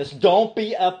darkness. Don't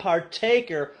be a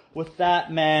partaker with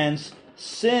that man's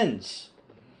sins.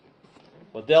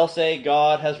 But they'll say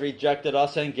God has rejected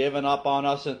us and given up on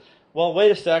us. And well,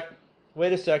 wait a sec,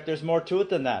 there's more to it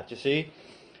than that, you see.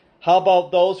 How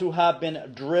about those who have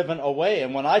been driven away?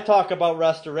 And when I talk about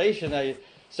restoration,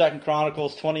 2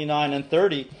 Chronicles 29 and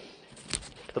 30,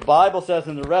 the Bible says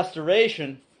in the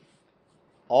restoration,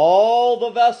 all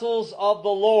the vessels of the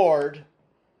Lord.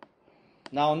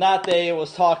 Now in that day it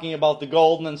was talking about the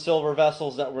golden and silver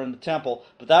vessels that were in the temple,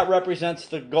 but that represents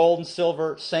the gold and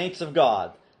silver saints of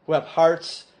God, who have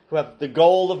hearts, who have the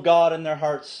gold of God in their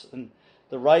hearts and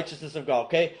the righteousness of God,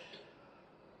 okay?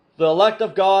 The elect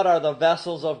of God are the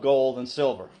vessels of gold and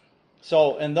silver.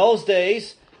 So in those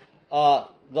days,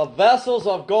 the vessels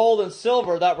of gold and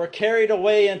silver that were carried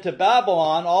away into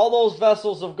Babylon, all those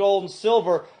vessels of gold and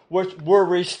silver which were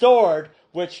restored,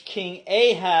 which King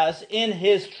Ahaz in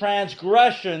his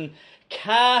transgression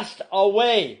cast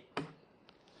away.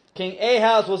 King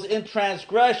Ahaz was in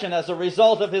transgression. As a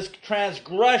result of his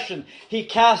transgression, he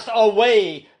cast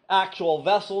away actual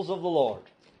vessels of the Lord.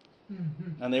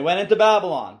 And they went into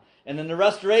Babylon. And in the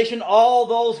restoration, all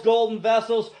those golden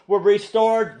vessels were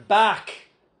restored back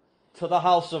to the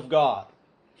house of God.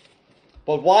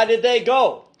 But why did they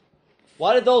go?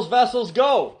 Why did those vessels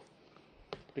go?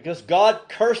 Because God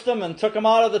cursed them and took them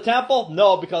out of the temple?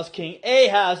 No, because King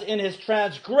Ahaz in his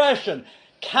transgression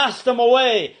cast them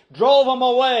away, drove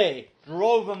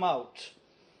them out.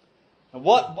 And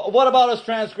what about his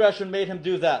transgression made him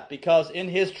do that? Because in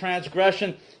his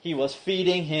transgression, he was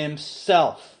feeding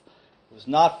himself. He was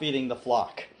not feeding the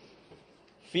flock.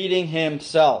 Feeding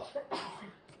himself.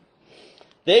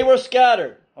 They were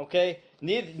scattered, okay?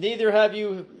 Neither have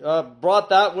you brought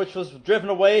that which was driven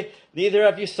away. Neither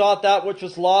have you sought that which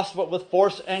was lost, but with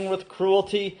force and with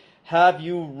cruelty have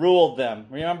you ruled them.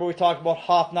 Remember we talked about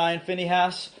Hophni and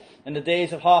Phinehas? In the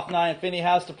days of Hophni and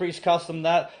Phinehas, the priest's custom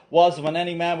that was when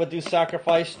any man would do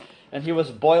sacrifice and he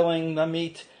was boiling the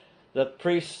meat, the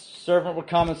priest's servant would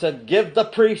come and said, give the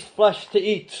priest flesh to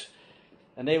eat.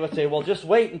 And they would say, well, just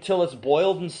wait until it's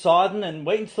boiled and sodden and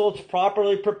wait until it's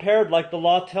properly prepared like the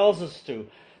law tells us to.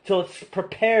 Till it's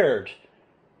prepared.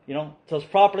 Till it's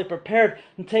properly prepared,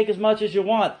 and take as much as you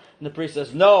want. And the priest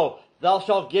says, no, thou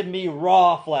shalt give me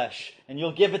raw flesh, and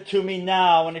you'll give it to me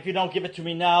now, and if you don't give it to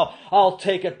me now, I'll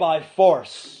take it by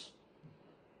force.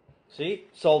 See?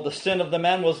 So the sin of the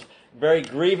men was very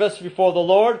grievous before the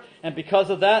Lord, and because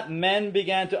of that, men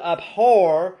began to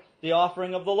abhor the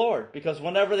offering of the Lord. Because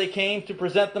whenever they came to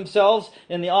present themselves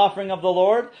in the offering of the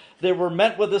Lord, they were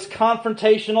met with this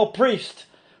confrontational priest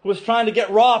who was trying to get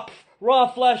raw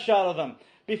flesh out of them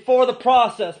before the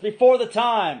process, before the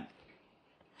time.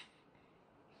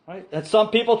 Right? And some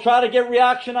people try to get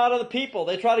reaction out of the people.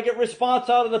 They try to get response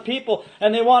out of the people,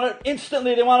 and they want it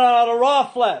instantly. They want it out of raw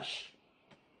flesh.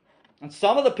 And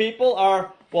some of the people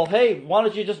are, well, hey, why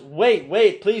don't you just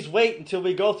please wait until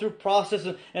we go through process,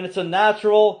 and it's a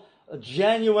natural, a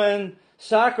genuine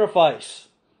sacrifice.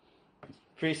 The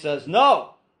priest says,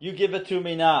 no, you give it to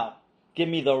me now. Give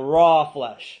me the raw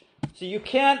flesh. So you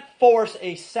can't force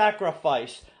a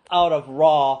sacrifice out of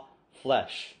raw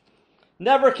flesh.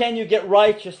 Never can you get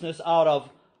righteousness out of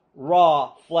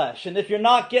raw flesh. And if you're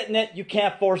not getting it, you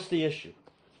can't force the issue.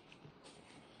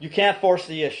 You can't force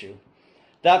the issue.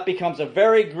 That becomes a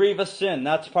very grievous sin.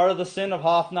 That's part of the sin of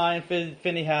Hophni and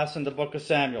Phinehas in the book of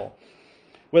Samuel.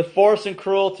 With force and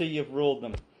cruelty you've ruled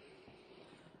them.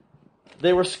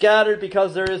 They were scattered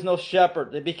because there is no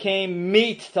shepherd. They became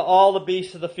meat to all the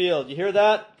beasts of the field. You hear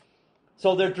that?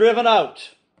 So they're driven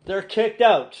out. They're kicked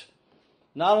out.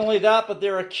 Not only that, but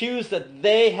they're accused that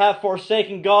they have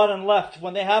forsaken God and left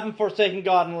when they haven't forsaken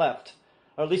God and left.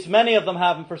 Or at least many of them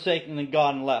haven't forsaken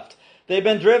God and left. They've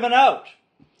been driven out.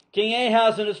 King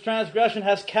Ahaz in his transgression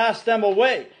has cast them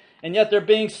away. And yet they're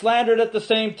being slandered at the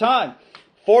same time.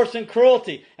 Force and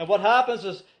cruelty. And what happens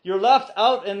is you're left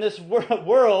out in this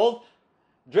world,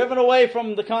 driven away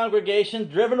from the congregation,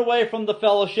 driven away from the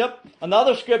fellowship.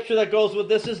 Another scripture that goes with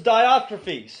this is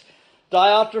Diotrephes.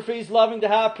 Diotrephes, loving to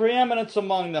have preeminence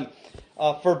among them,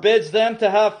 forbids them to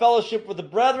have fellowship with the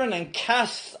brethren and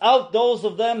casts out those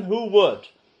of them who would.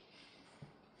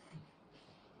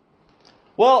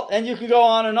 Well, and you can go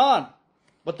on.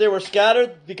 But they were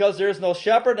scattered because there is no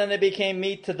shepherd, and they became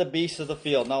meat to the beasts of the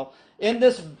field. Now, in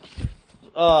this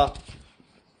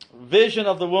vision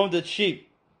of the wounded sheep,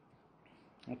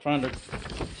 I'm trying to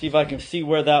see if I can see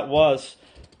where that was.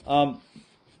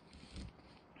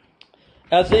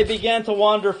 As they began to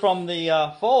wander from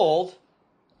the fold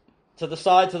to the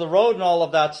sides of the road and all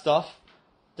of that stuff,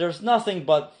 there's nothing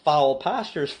but foul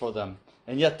pastures for them.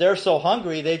 And yet they're so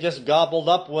hungry, they just gobbled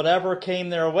up whatever came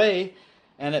their way,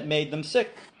 and it made them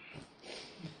sick.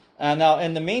 And now,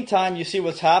 in the meantime, you see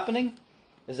what's happening?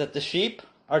 Is that the sheep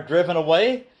are driven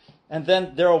away, and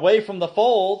then they're away from the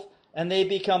fold, and they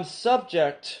become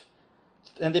subject,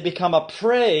 and they become a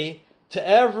prey to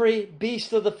every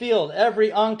beast of the field, every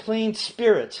unclean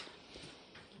spirit,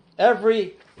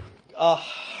 every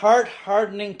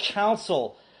heart-hardening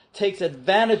counsel takes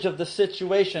advantage of the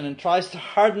situation and tries to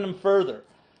harden them further.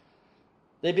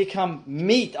 They become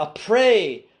meat, a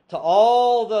prey to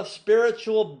all the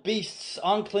spiritual beasts,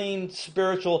 unclean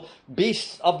spiritual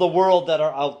beasts of the world that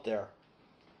are out there.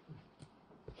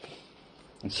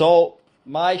 And so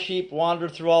my sheep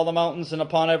wandered through all the mountains and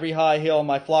upon every high hill.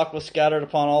 My flock was scattered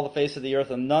upon all the face of the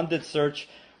earth, and none did search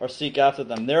or seek after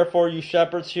them. Therefore, you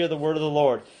shepherds, hear the word of the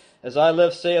Lord. As I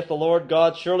live, saith the Lord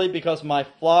God, surely because my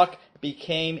flock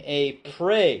became a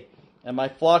prey, and my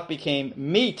flock became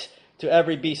meat to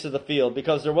every beast of the field,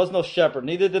 because there was no shepherd.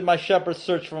 Neither did my shepherds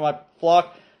search for my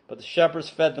flock, but the shepherds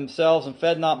fed themselves, and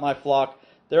fed not my flock.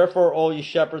 Therefore, O ye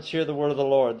shepherds, hear the word of the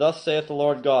Lord. Thus saith the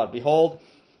Lord God, behold,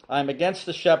 I am against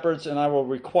the shepherds, and I will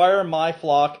require my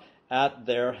flock at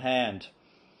their hand,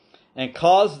 and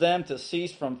cause them to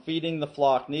cease from feeding the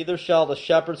flock. Neither shall the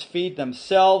shepherds feed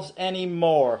themselves any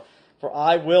more, for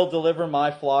I will deliver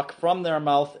my flock from their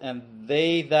mouth, and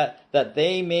they that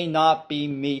they may not be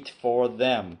meat for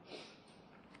them.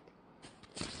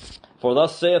 For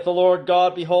thus saith the Lord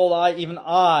God, behold, even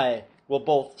I, will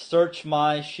both search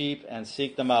my sheep and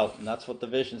seek them out. And that's what the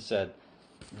vision said.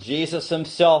 Jesus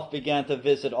himself began to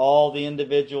visit all the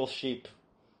individual sheep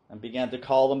and began to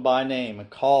call them by name and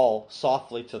call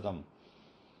softly to them.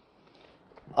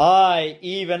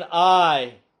 Even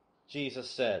I, Jesus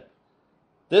said.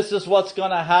 This is what's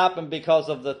going to happen because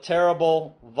of the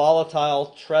terrible,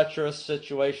 volatile, treacherous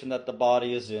situation that the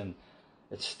body is in.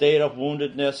 Its state of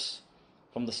woundedness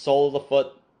from the sole of the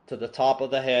foot to the top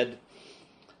of the head.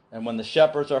 And when the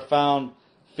shepherds are found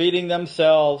feeding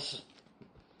themselves,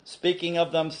 speaking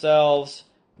of themselves,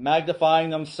 magnifying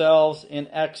themselves in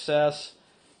excess,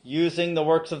 using the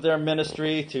works of their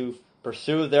ministry to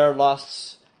pursue their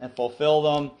lusts and fulfill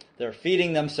them, they're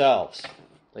feeding themselves.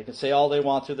 They can say all they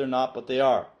want to, they're not, but they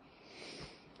are.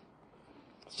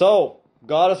 So,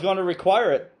 God is going to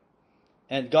require it.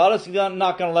 And God is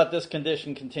not going to let this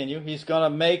condition continue. He's going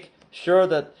to make sure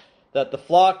that the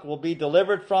flock will be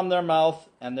delivered from their mouth,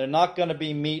 and they're not going to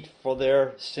be meat for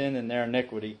their sin and their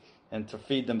iniquity, and to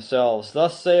feed themselves.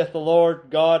 Thus saith the Lord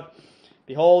God,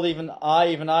 behold, even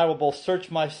I will both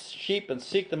search my sheep and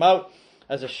seek them out,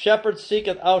 as a shepherd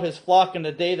seeketh out his flock in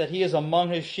the day that he is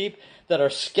among his sheep that are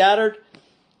scattered.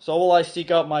 So will I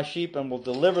seek out my sheep and will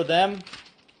deliver them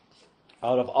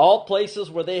out of all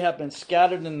places where they have been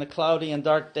scattered in the cloudy and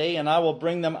dark day, and I will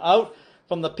bring them out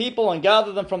from the people and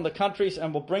gather them from the countries,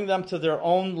 and will bring them to their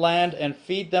own land and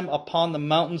feed them upon the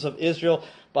mountains of Israel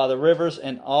by the rivers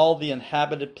and all the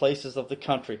inhabited places of the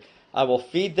country. I will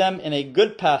feed them in a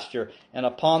good pasture, and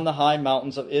upon the high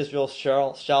mountains of Israel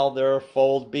shall their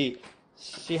fold be.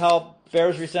 See how it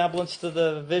bears resemblance to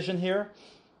the vision here?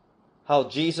 How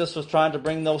Jesus was trying to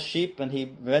bring those sheep, and he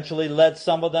eventually led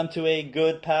some of them to a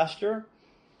good pasture.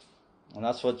 And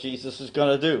that's what Jesus is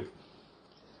going to do.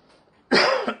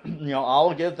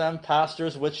 I'll give them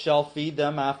pastures which shall feed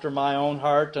them after my own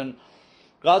heart. And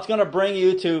God's going to bring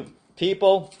you to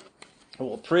people who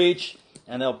will preach,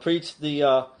 and they'll preach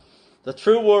the The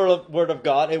true word of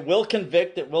God. It will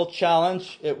convict. It will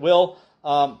challenge. It will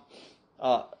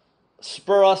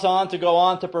spur us on to go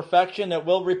on to perfection. It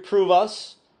will reprove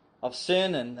us of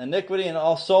sin and iniquity and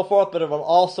all so forth, but it will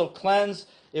also cleanse.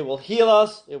 It will heal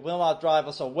us. It will not drive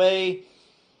us away.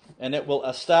 And it will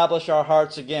establish our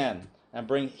hearts again and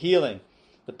bring healing.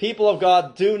 The people of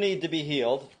God do need to be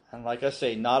healed. And like I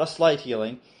say, not a slight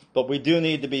healing, but we do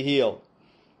need to be healed.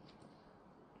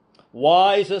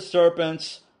 Wise as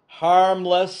serpents,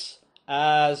 harmless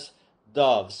as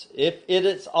doves. If it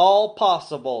is all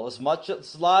possible, as much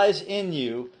as lies in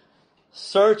you,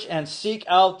 search and seek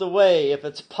out the way, if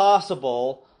it's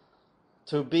possible,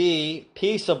 to be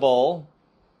peaceable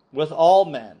with all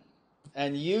men.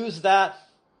 And use that,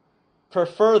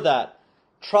 prefer that,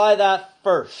 try that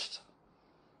first.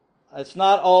 It's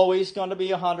not always going to be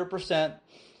 100%.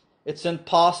 It's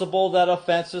impossible that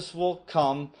offenses will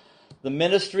come. The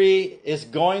ministry is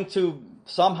going to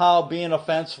somehow be an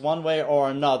offense one way or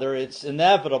another. It's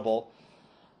inevitable.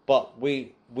 But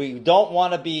we don't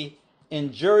want to be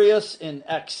injurious in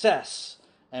excess.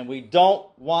 And we don't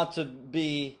want to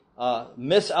be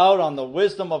miss out on the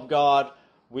wisdom of God.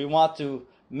 We want to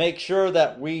make sure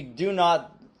that we do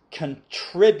not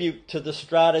contribute to the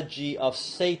strategy of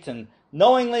Satan,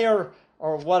 knowingly or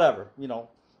whatever,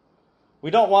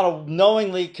 We don't want to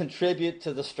knowingly contribute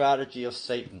to the strategy of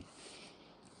Satan.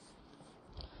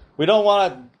 We don't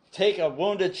want to take a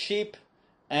wounded sheep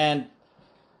and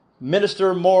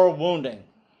minister more wounding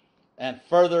and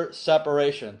further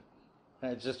separation.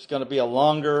 And it's just going to be a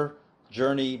longer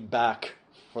journey back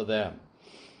for them.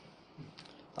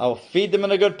 I will feed them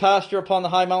in a good pasture upon the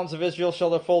high mountains of Israel shall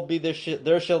their fold be.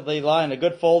 There shall they lie in a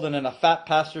good fold, and in a fat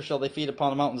pasture shall they feed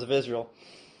upon the mountains of Israel.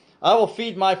 I will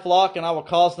feed my flock, and I will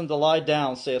cause them to lie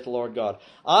down, saith the Lord God.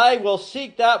 I will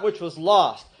seek that which was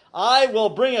lost. I will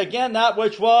bring again that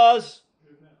which was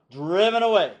driven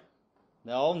away.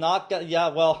 No, not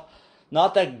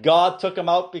that God took them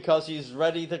out because he's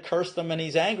ready to curse them and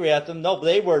he's angry at them. No,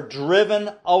 they were driven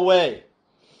away.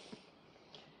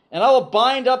 And I will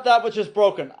bind up that which is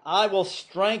broken. I will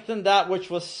strengthen that which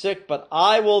was sick, but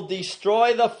I will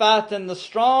destroy the fat and the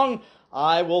strong.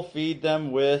 I will feed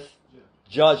them with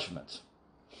judgment.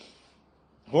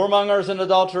 Whoremongers and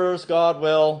adulterers God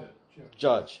will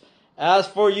judge. As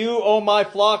for you, O my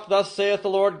flock, thus saith the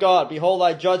Lord God, behold,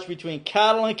 I judge between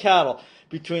cattle and cattle,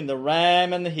 between the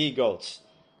ram and the he-goats.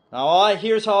 Now,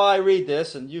 here's how I read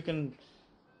this, and you can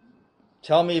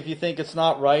tell me if you think it's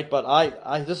not right,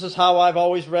 but this is how I've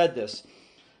always read this.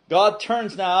 God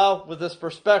turns now with this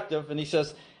perspective, and he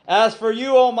says, as for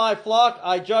you, O my flock,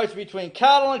 I judge between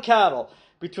cattle and cattle,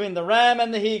 between the ram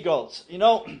and the he-goats.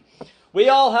 We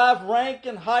all have rank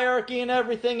and hierarchy and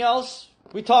everything else.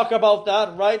 We talk about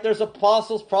that, right? There's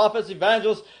apostles, prophets,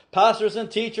 evangelists, pastors,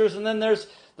 and teachers, and then there's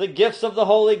the gifts of the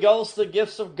Holy Ghost, the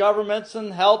gifts of governments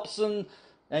and helps, and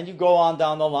you go on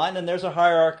down the line, and there's a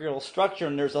hierarchical structure,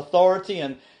 and there's authority,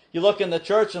 and you look in the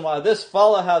church, and this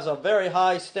fella has a very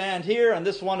high stand here, and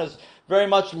this one is very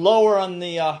much lower on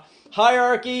the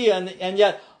hierarchy, and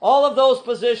yet all of those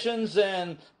positions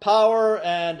and power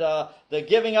and the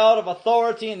giving out of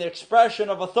authority and the expression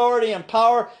of authority and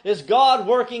power is God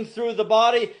working through the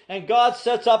body, and God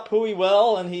sets up who he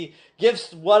will, and he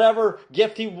gives whatever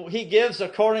gift he gives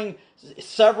according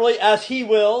severally as he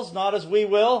wills, not as we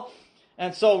will.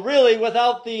 And so really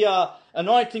without the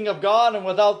anointing of God and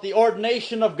without the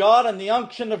ordination of God and the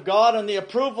unction of God and the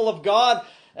approval of God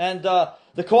and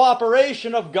the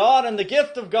cooperation of God and the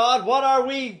gift of God, what are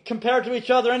we compared to each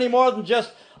other any more than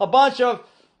just a bunch of,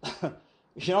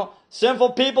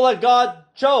 sinful people that God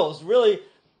chose? Really,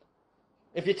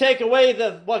 if you take away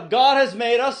what God has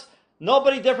made us,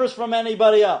 nobody differs from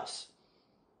anybody else.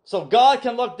 So God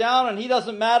can look down, and he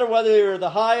doesn't matter whether you're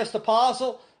the highest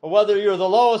apostle or whether you're the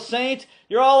lowest saint.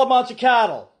 You're all a bunch of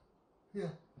cattle.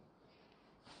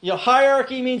 Yeah.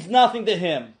 Hierarchy means nothing to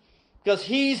him, because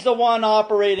he's the one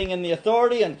operating in the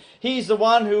authority, and he's the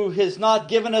one who has not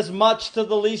given as much to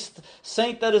the least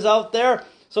saint that is out there.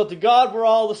 So to God, we're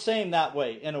all the same that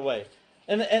way, in a way.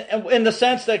 And in the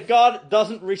sense that God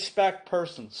doesn't respect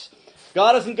persons.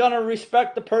 God isn't going to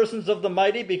respect the persons of the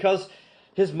mighty because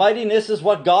his mightiness is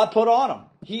what God put on him.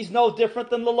 He's no different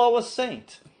than the lowest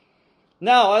saint.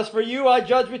 Now, as for you, I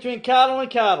judge between cattle and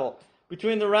cattle,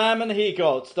 between the ram and the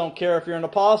he-goats. Don't care if you're an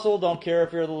apostle, don't care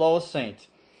if you're the lowest saint.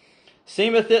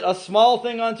 Seemeth it a small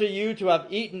thing unto you to have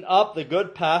eaten up the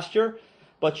good pasture,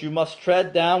 but you must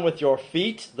tread down with your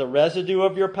feet the residue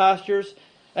of your pastures,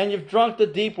 and you've drunk the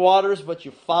deep waters, but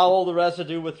you foul the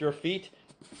residue with your feet.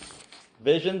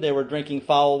 Vision, they were drinking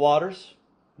foul waters,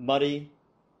 muddy,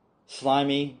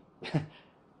 slimy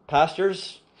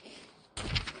pastures.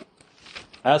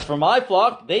 As for my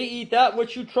flock, they eat that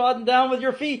which you trodden down with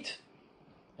your feet,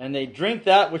 and they drink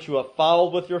that which you have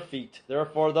fouled with your feet.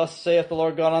 Therefore thus saith the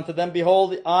Lord God unto them,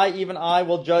 Behold, I, even I,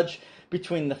 will judge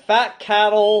between the fat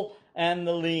cattle and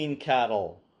the lean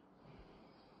cattle.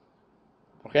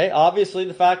 Okay, obviously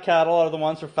the fat cattle are the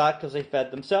ones who are fat because they fed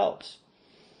themselves.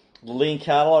 The lean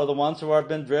cattle are the ones who have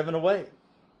been driven away.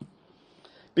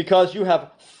 Because you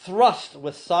have thrust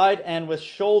with side and with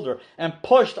shoulder, and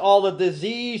pushed all the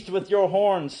diseased with your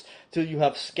horns, till you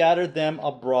have scattered them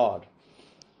abroad.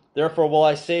 Therefore will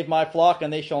I save my flock,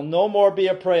 and they shall no more be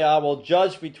a prey. I will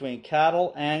judge between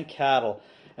cattle and cattle.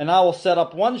 And I will set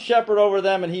up one shepherd over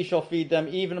them, and he shall feed them,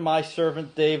 even my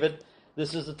servant David.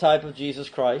 This is the type of Jesus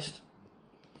Christ.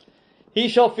 He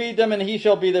shall feed them, and he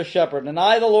shall be their shepherd. And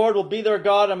I, the Lord, will be their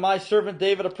God, and my servant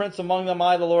David a prince among them.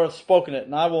 I, the Lord, have spoken it.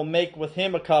 And I will make with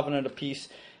him a covenant of peace,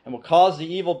 and will cause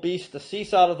the evil beasts to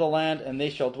cease out of the land, and they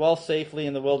shall dwell safely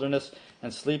in the wilderness,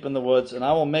 and sleep in the woods. And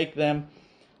I will make them,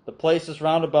 the places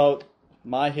round about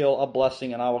my hill, a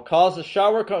blessing. And I will cause the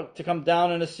shower to come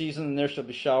down in a season, and there shall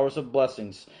be showers of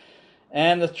blessings.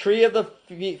 And the tree of the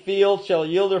field shall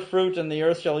yield her fruit, and the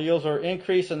earth shall yield her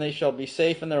increase, and they shall be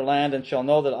safe in their land, and shall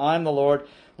know that I am the Lord,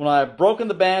 when I have broken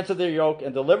the bands of their yoke,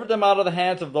 and delivered them out of the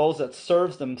hands of those that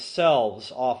serve themselves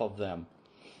off of them.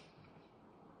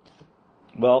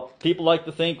 Well, people like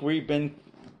to think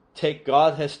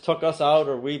God has took us out,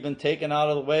 or we've been taken out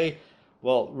of the way.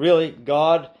 Well, really,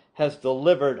 God has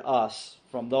delivered us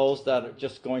from those that are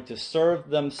just going to serve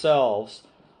themselves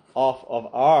off of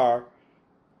our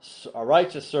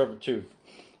righteous servitude.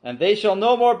 And they shall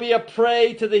no more be a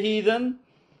prey to the heathen,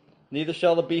 neither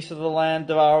shall the beasts of the land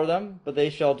devour them, but they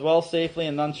shall dwell safely,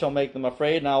 and none shall make them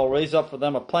afraid. And I will raise up for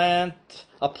them a plant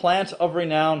of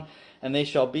renown, and they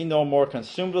shall be no more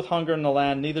consumed with hunger in the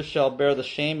land, neither shall bear the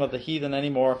shame of the heathen any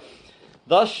more.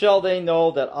 Thus shall they know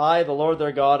that I, the Lord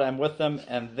their God, am with them,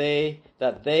 and they,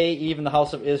 even the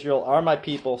house of Israel, are my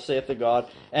people, saith the God.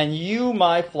 And you,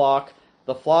 my flock,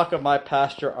 the flock of my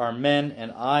pasture, are men,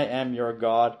 and I am your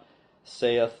God,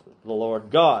 saith the Lord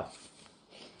God.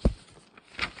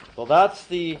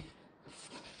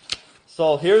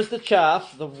 So here's the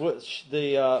chaff, the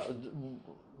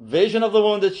vision of the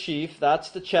wounded sheep. That's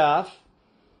the chaff,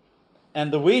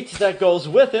 and the wheat that goes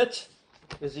with it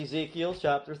is Ezekiel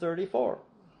chapter 34.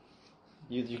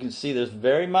 You can see there's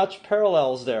very much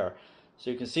parallels there.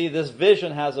 So you can see this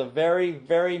vision has a very,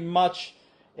 very much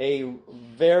a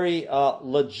very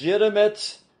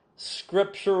legitimate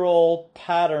scriptural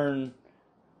pattern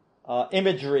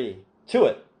imagery to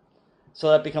it.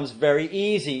 So that becomes very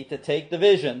easy to take the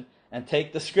vision and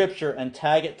take the scripture and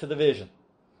tag it to the vision.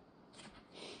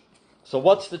 So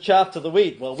what's the chaff to the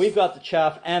wheat? Well, we've got the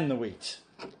chaff and the wheat.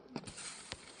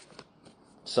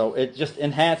 So it just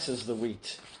enhances the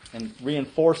wheat and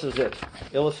reinforces it,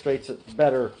 illustrates it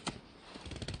better.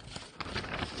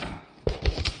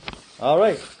 All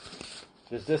right.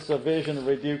 Is this a vision to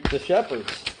rebuke the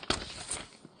shepherds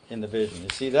in the vision? You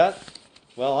see that?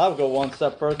 Well, I would go one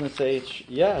step further and say,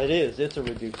 yeah, it is. It's a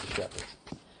rebuke to shepherds.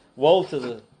 Woe to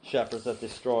the shepherds that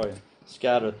destroy and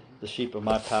scatter the sheep of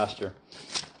my pasture.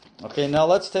 Okay, now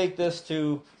let's take this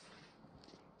to...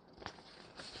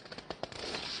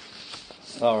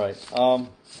 All right. I'm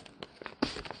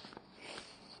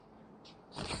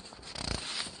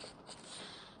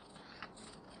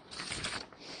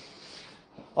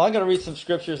going to read some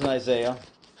scriptures in Isaiah.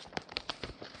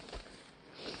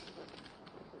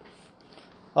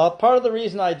 Part of the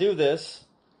reason I do this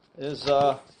is,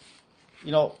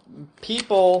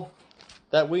 people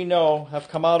that we know have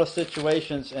come out of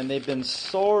situations and they've been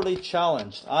sorely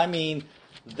challenged. I mean,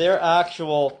 their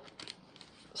actual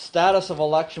status of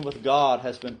election with God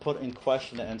has been put in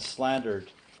question and slandered,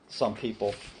 some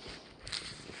people.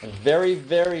 And very,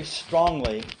 very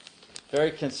strongly,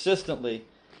 very consistently.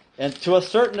 And to a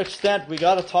certain extent, we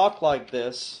got to talk like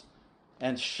this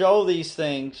and show these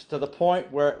things to the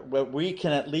point where we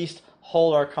can at least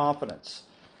hold our confidence.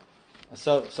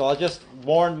 So I'll just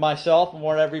warn myself and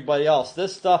warn everybody else.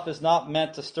 This stuff is not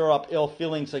meant to stir up ill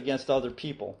feelings against other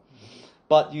people.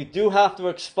 But you do have to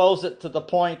expose it to the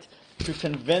point to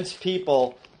convince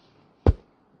people.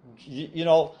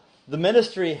 The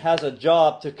ministry has a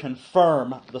job to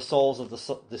confirm the souls of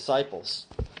the disciples.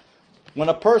 When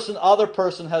other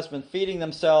person has been feeding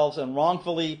themselves and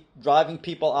wrongfully driving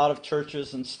people out of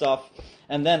churches and stuff,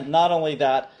 and then not only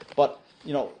that, but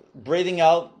breathing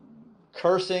out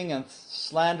cursing and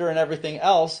slander and everything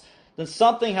else, then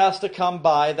something has to come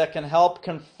by that can help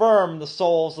confirm the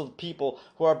souls of the people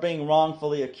who are being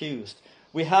wrongfully accused.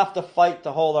 We have to fight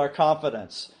to hold our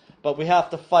confidence, but we have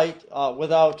to fight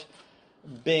without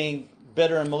being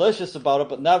bitter and malicious about it.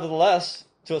 But nevertheless,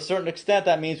 To a certain extent,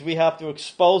 that means we have to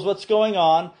expose what's going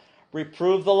on,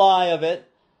 reprove the lie of it,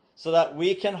 so that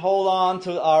we can hold on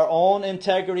to our own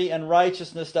integrity and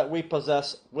righteousness that we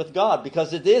possess with God,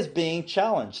 because it is being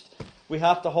challenged. We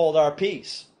have to hold our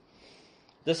peace.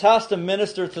 This has to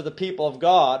minister to the people of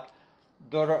God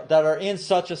that are in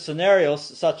such a scenario,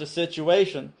 such a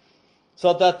situation,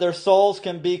 so that their souls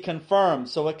can be confirmed,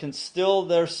 so it can still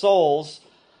their souls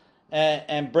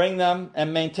and bring them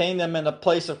and maintain them in a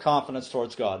place of confidence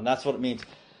towards God. And that's what it means.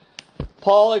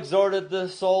 Paul exhorted the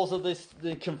souls of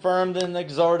confirmed and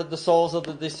exhorted the souls of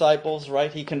the disciples,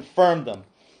 right? He confirmed them.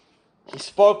 He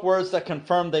spoke words that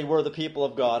confirmed they were the people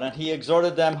of God. And he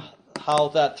exhorted them how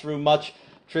that through much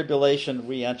tribulation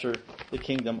we enter the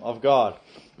kingdom of God.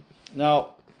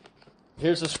 Now,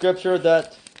 here's a scripture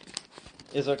that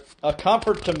is a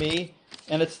comfort to me.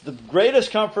 And it's the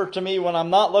greatest comfort to me when I'm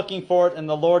not looking for it and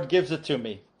the Lord gives it to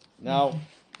me. Now,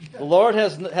 the Lord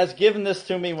has given this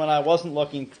to me when I wasn't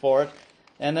looking for it.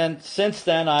 And then since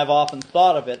then, I've often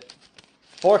thought of it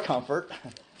for comfort.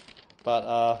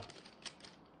 But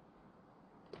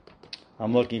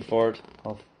I'm looking for it.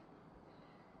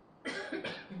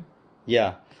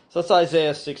 Yeah. So that's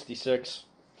Isaiah 66.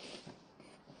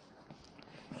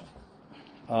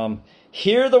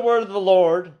 Hear the word of the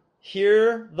Lord.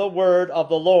 Hear the word of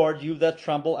the Lord, you that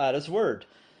tremble at his word.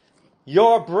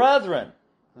 Your brethren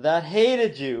that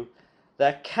hated you,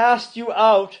 that cast you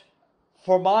out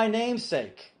for my name's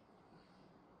sake.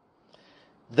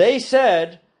 They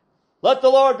said, let the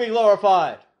Lord be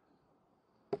glorified.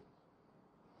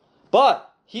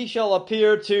 But he shall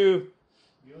appear to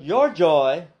your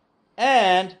joy,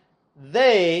 and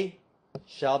they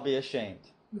shall be ashamed.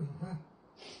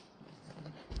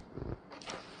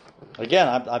 Again,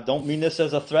 I don't mean this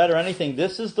as a threat or anything.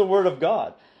 This is the word of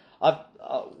God. I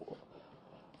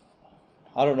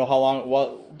don't know how long it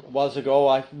was ago.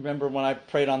 I remember when I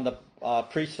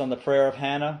preached on the prayer of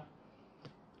Hannah.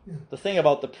 Yeah. The thing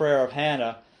about the prayer of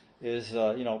Hannah is,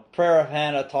 prayer of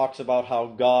Hannah talks about how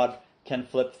God can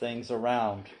flip things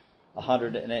around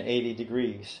 180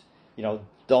 degrees.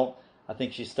 I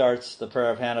think she starts the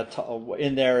prayer of Hannah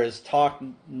in there is talk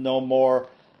no more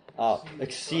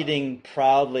exceeding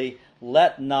proudly.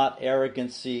 Let not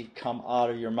arrogancy come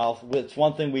out of your mouth. It's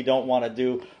one thing we don't want to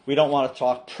do. We don't want to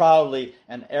talk proudly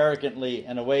and arrogantly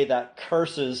in a way that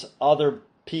curses other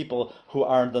people who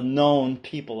are the known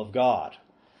people of God.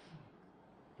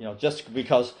 Just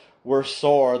because we're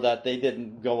sore that they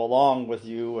didn't go along with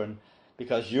you, and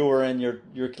because you were in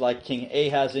you're like King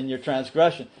Ahaz in your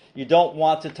transgression. You don't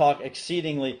want to talk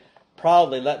exceedingly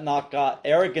proudly. Let not God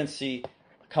arrogancy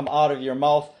come out of your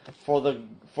mouth, for the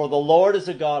Lord is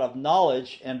a God of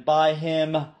knowledge, and by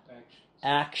him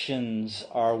actions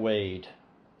are weighed.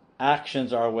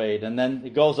 Actions are weighed. And then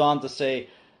it goes on to say,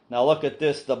 now look at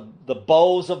this, the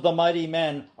bows of the mighty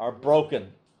men are broken.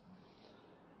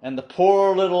 And the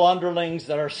poor little underlings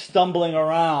that are stumbling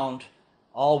around,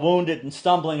 all wounded and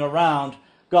stumbling around,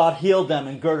 God healed them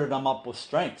and girded them up with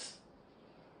strength.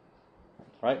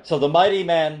 Right? So the mighty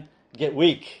men get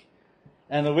weak,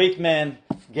 and the weak men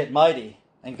get mighty.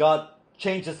 And God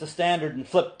changes the standard and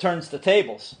turns the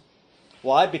tables.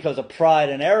 Why? Because of pride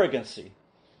and arrogancy.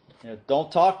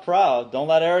 Don't talk proud. Don't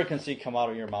let arrogancy come out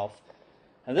of your mouth.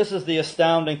 And this is the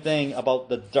astounding thing about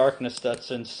the darkness that's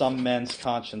in some men's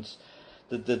conscience.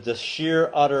 The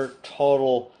sheer, utter,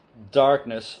 total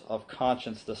darkness of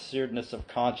conscience, the searedness of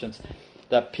conscience,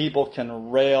 that people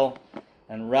can rail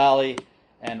and rally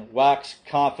and wax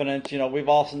confident. We've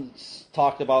often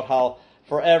talked about how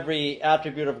for every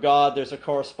attribute of God, there's a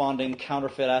corresponding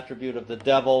counterfeit attribute of the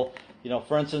devil.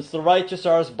 For instance, the righteous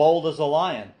are as bold as a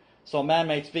lion. So a man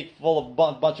may speak full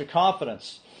of a bunch of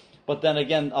confidence. But then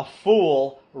again, a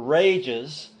fool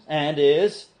rages and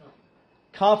is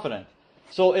confident.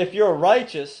 So if you're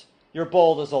righteous, you're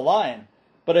bold as a lion.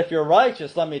 But if you're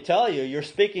righteous, let me tell you, you're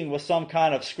speaking with some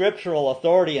kind of scriptural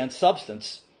authority and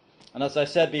substance. And as I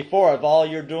said before, if all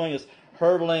you're doing is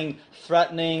hurtling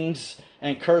threatenings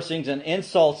and cursings and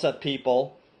insults at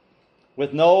people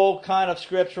with no kind of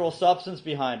scriptural substance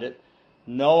behind it,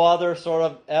 no other sort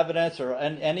of evidence or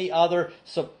any other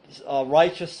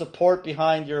righteous support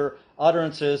behind your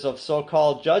utterances of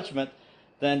so-called judgment,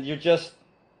 then you're just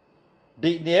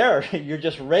beating the air. You're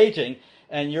just raging,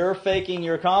 and you're faking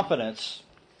your confidence.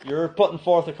 You're putting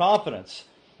forth a confidence.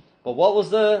 But what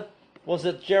was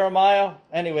it Jeremiah?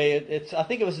 Anyway, I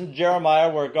think it was in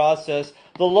Jeremiah where God says,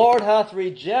 the Lord hath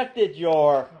rejected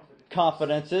your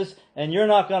confidences, and you're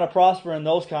not going to prosper in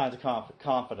those kinds of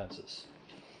confidences.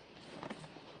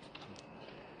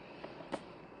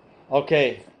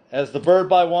 Okay, as the bird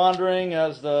by wandering,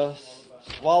 as the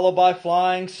swallow by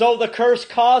flying, so the curse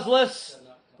causeless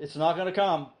It's not going to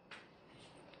come.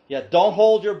 Yet don't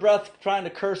hold your breath trying to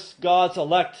curse God's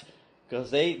elect,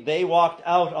 because they walked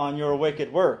out on your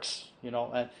wicked works.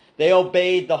 And they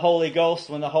obeyed the Holy Ghost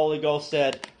when the Holy Ghost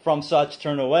said, "From such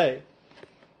turn away."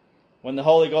 When the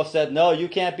Holy Ghost said, "No, you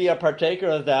can't be a partaker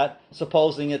of that,"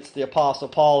 supposing it's the Apostle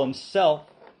Paul himself.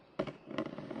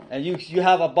 And you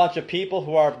have a bunch of people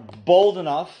who are bold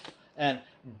enough and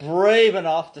brave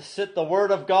enough to sit the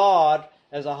Word of God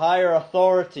as a higher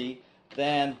authority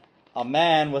than a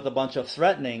man with a bunch of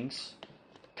threatenings,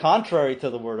 contrary to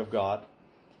the Word of God,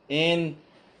 in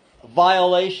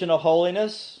violation of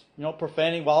holiness,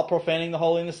 profaning the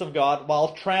holiness of God, while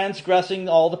transgressing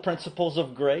all the principles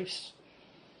of grace,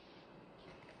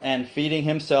 and feeding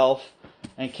himself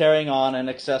and carrying on an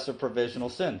excessive provisional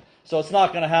sin. So it's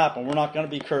not going to happen. We're not going to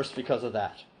be cursed because of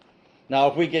that. Now,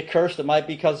 if we get cursed, it might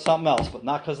be because of something else, but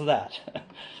not because of that.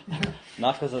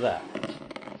 Not because of that.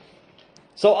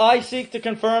 So I seek to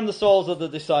confirm the souls of the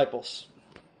disciples,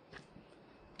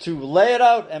 to lay it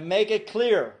out and make it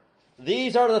clear.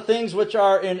 These are the things which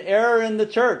are in error in the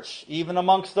church, even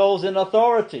amongst those in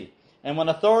authority. And when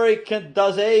authority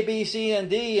does A, B, C, and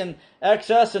D, and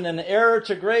excess, and an error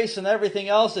to grace and everything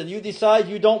else, and you decide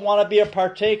you don't want to be a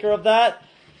partaker of that,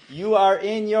 you are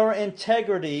in your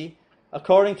integrity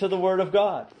according to the Word of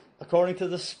God, according to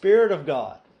the Spirit of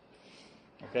God.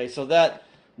 Okay, so that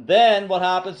then what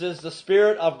happens is the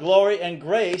Spirit of glory and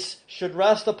grace should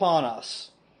rest upon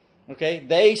us. Okay,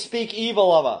 they speak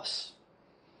evil of us.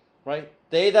 Right?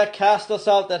 They that cast us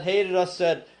out, that hated us,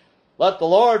 said, "Let the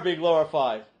Lord be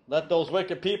glorified. Let those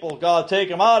wicked people, God, take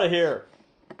them out of here."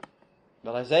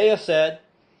 But Isaiah said,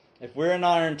 if we're in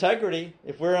our integrity,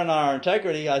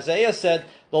 Isaiah said,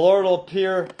 the Lord will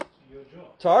appear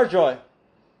to our joy.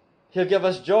 He'll give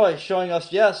us joy, showing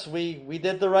us, yes, we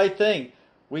did the right thing.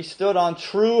 We stood on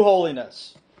true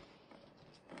holiness.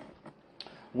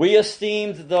 We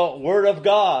esteemed the Word of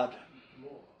God.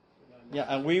 Yeah,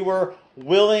 and we were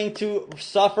willing to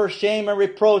suffer shame and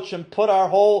reproach and put our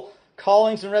whole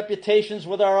callings and reputations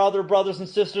with our other brothers and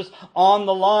sisters on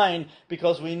the line,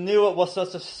 because we knew it was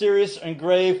such a serious and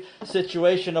grave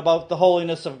situation about the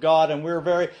holiness of God, and we were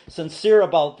very sincere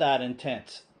about that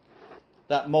intent,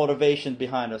 that motivation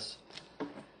behind us.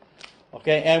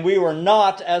 Okay, and we were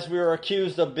not, as we were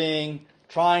accused of being,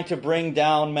 trying to bring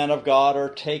down men of God or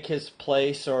take his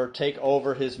place or take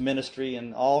over his ministry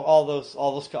and all those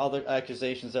other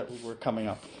accusations that were coming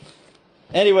up.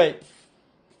 Anyway,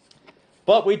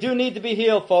 but we do need to be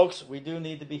healed, folks. We do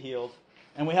need to be healed.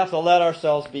 And we have to let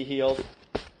ourselves be healed.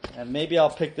 And maybe I'll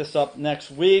pick this up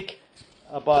next week.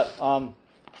 But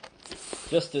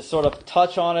just to sort of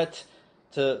touch on it,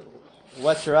 to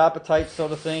whet your appetite,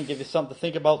 sort of thing, give you something to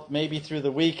think about maybe through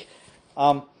the week.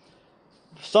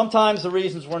 Sometimes the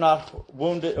reasons we're not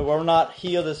wounded, we're not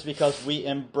healed, is because we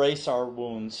embrace our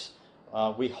wounds.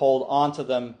 We hold on to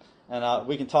them, and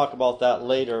we can talk about that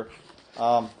later.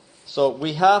 So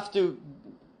we have to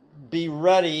be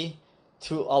ready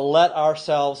to let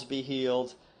ourselves be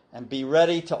healed and be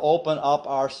ready to open up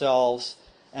ourselves.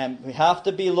 And we have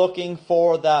to be looking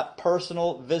for that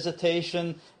personal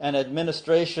visitation and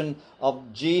administration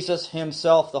of Jesus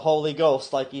himself, the Holy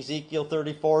Ghost, like Ezekiel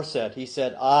 34 said. He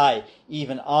said, "I,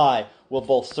 even I, will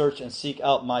both search and seek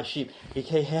out my sheep." He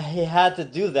had to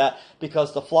do that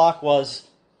because the flock was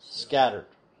scattered.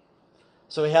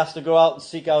 So he has to go out and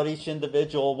seek out each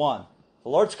individual one. The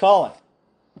Lord's calling.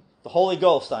 The Holy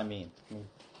Ghost, I mean.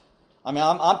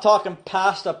 I'm talking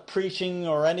past a preaching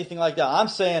or anything like that. I'm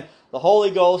saying the Holy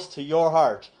Ghost to your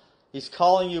heart. He's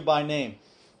calling you by name.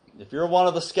 If you're one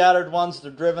of the scattered ones,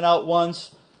 the driven out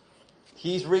ones,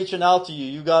 He's reaching out to you.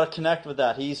 You got to connect with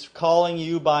that. He's calling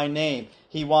you by name.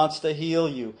 He wants to heal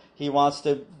you. He wants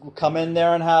to come in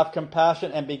there and have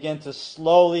compassion and begin to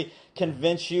slowly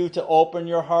convince you to open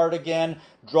your heart again,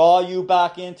 draw you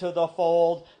back into the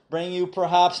fold, bring you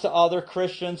perhaps to other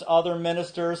Christians, other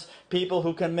ministers, people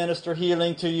who can minister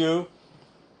healing to you.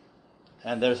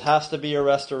 And there has to be a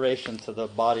restoration to the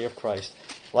body of Christ.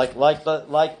 Like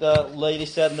the lady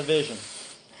said in the vision,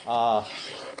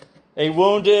 a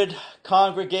wounded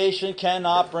congregation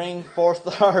cannot bring forth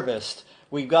the harvest.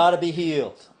 We've got to be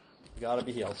healed. We've got to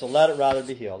be healed. So let it rather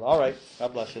be healed. All right.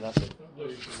 God bless you. That's it.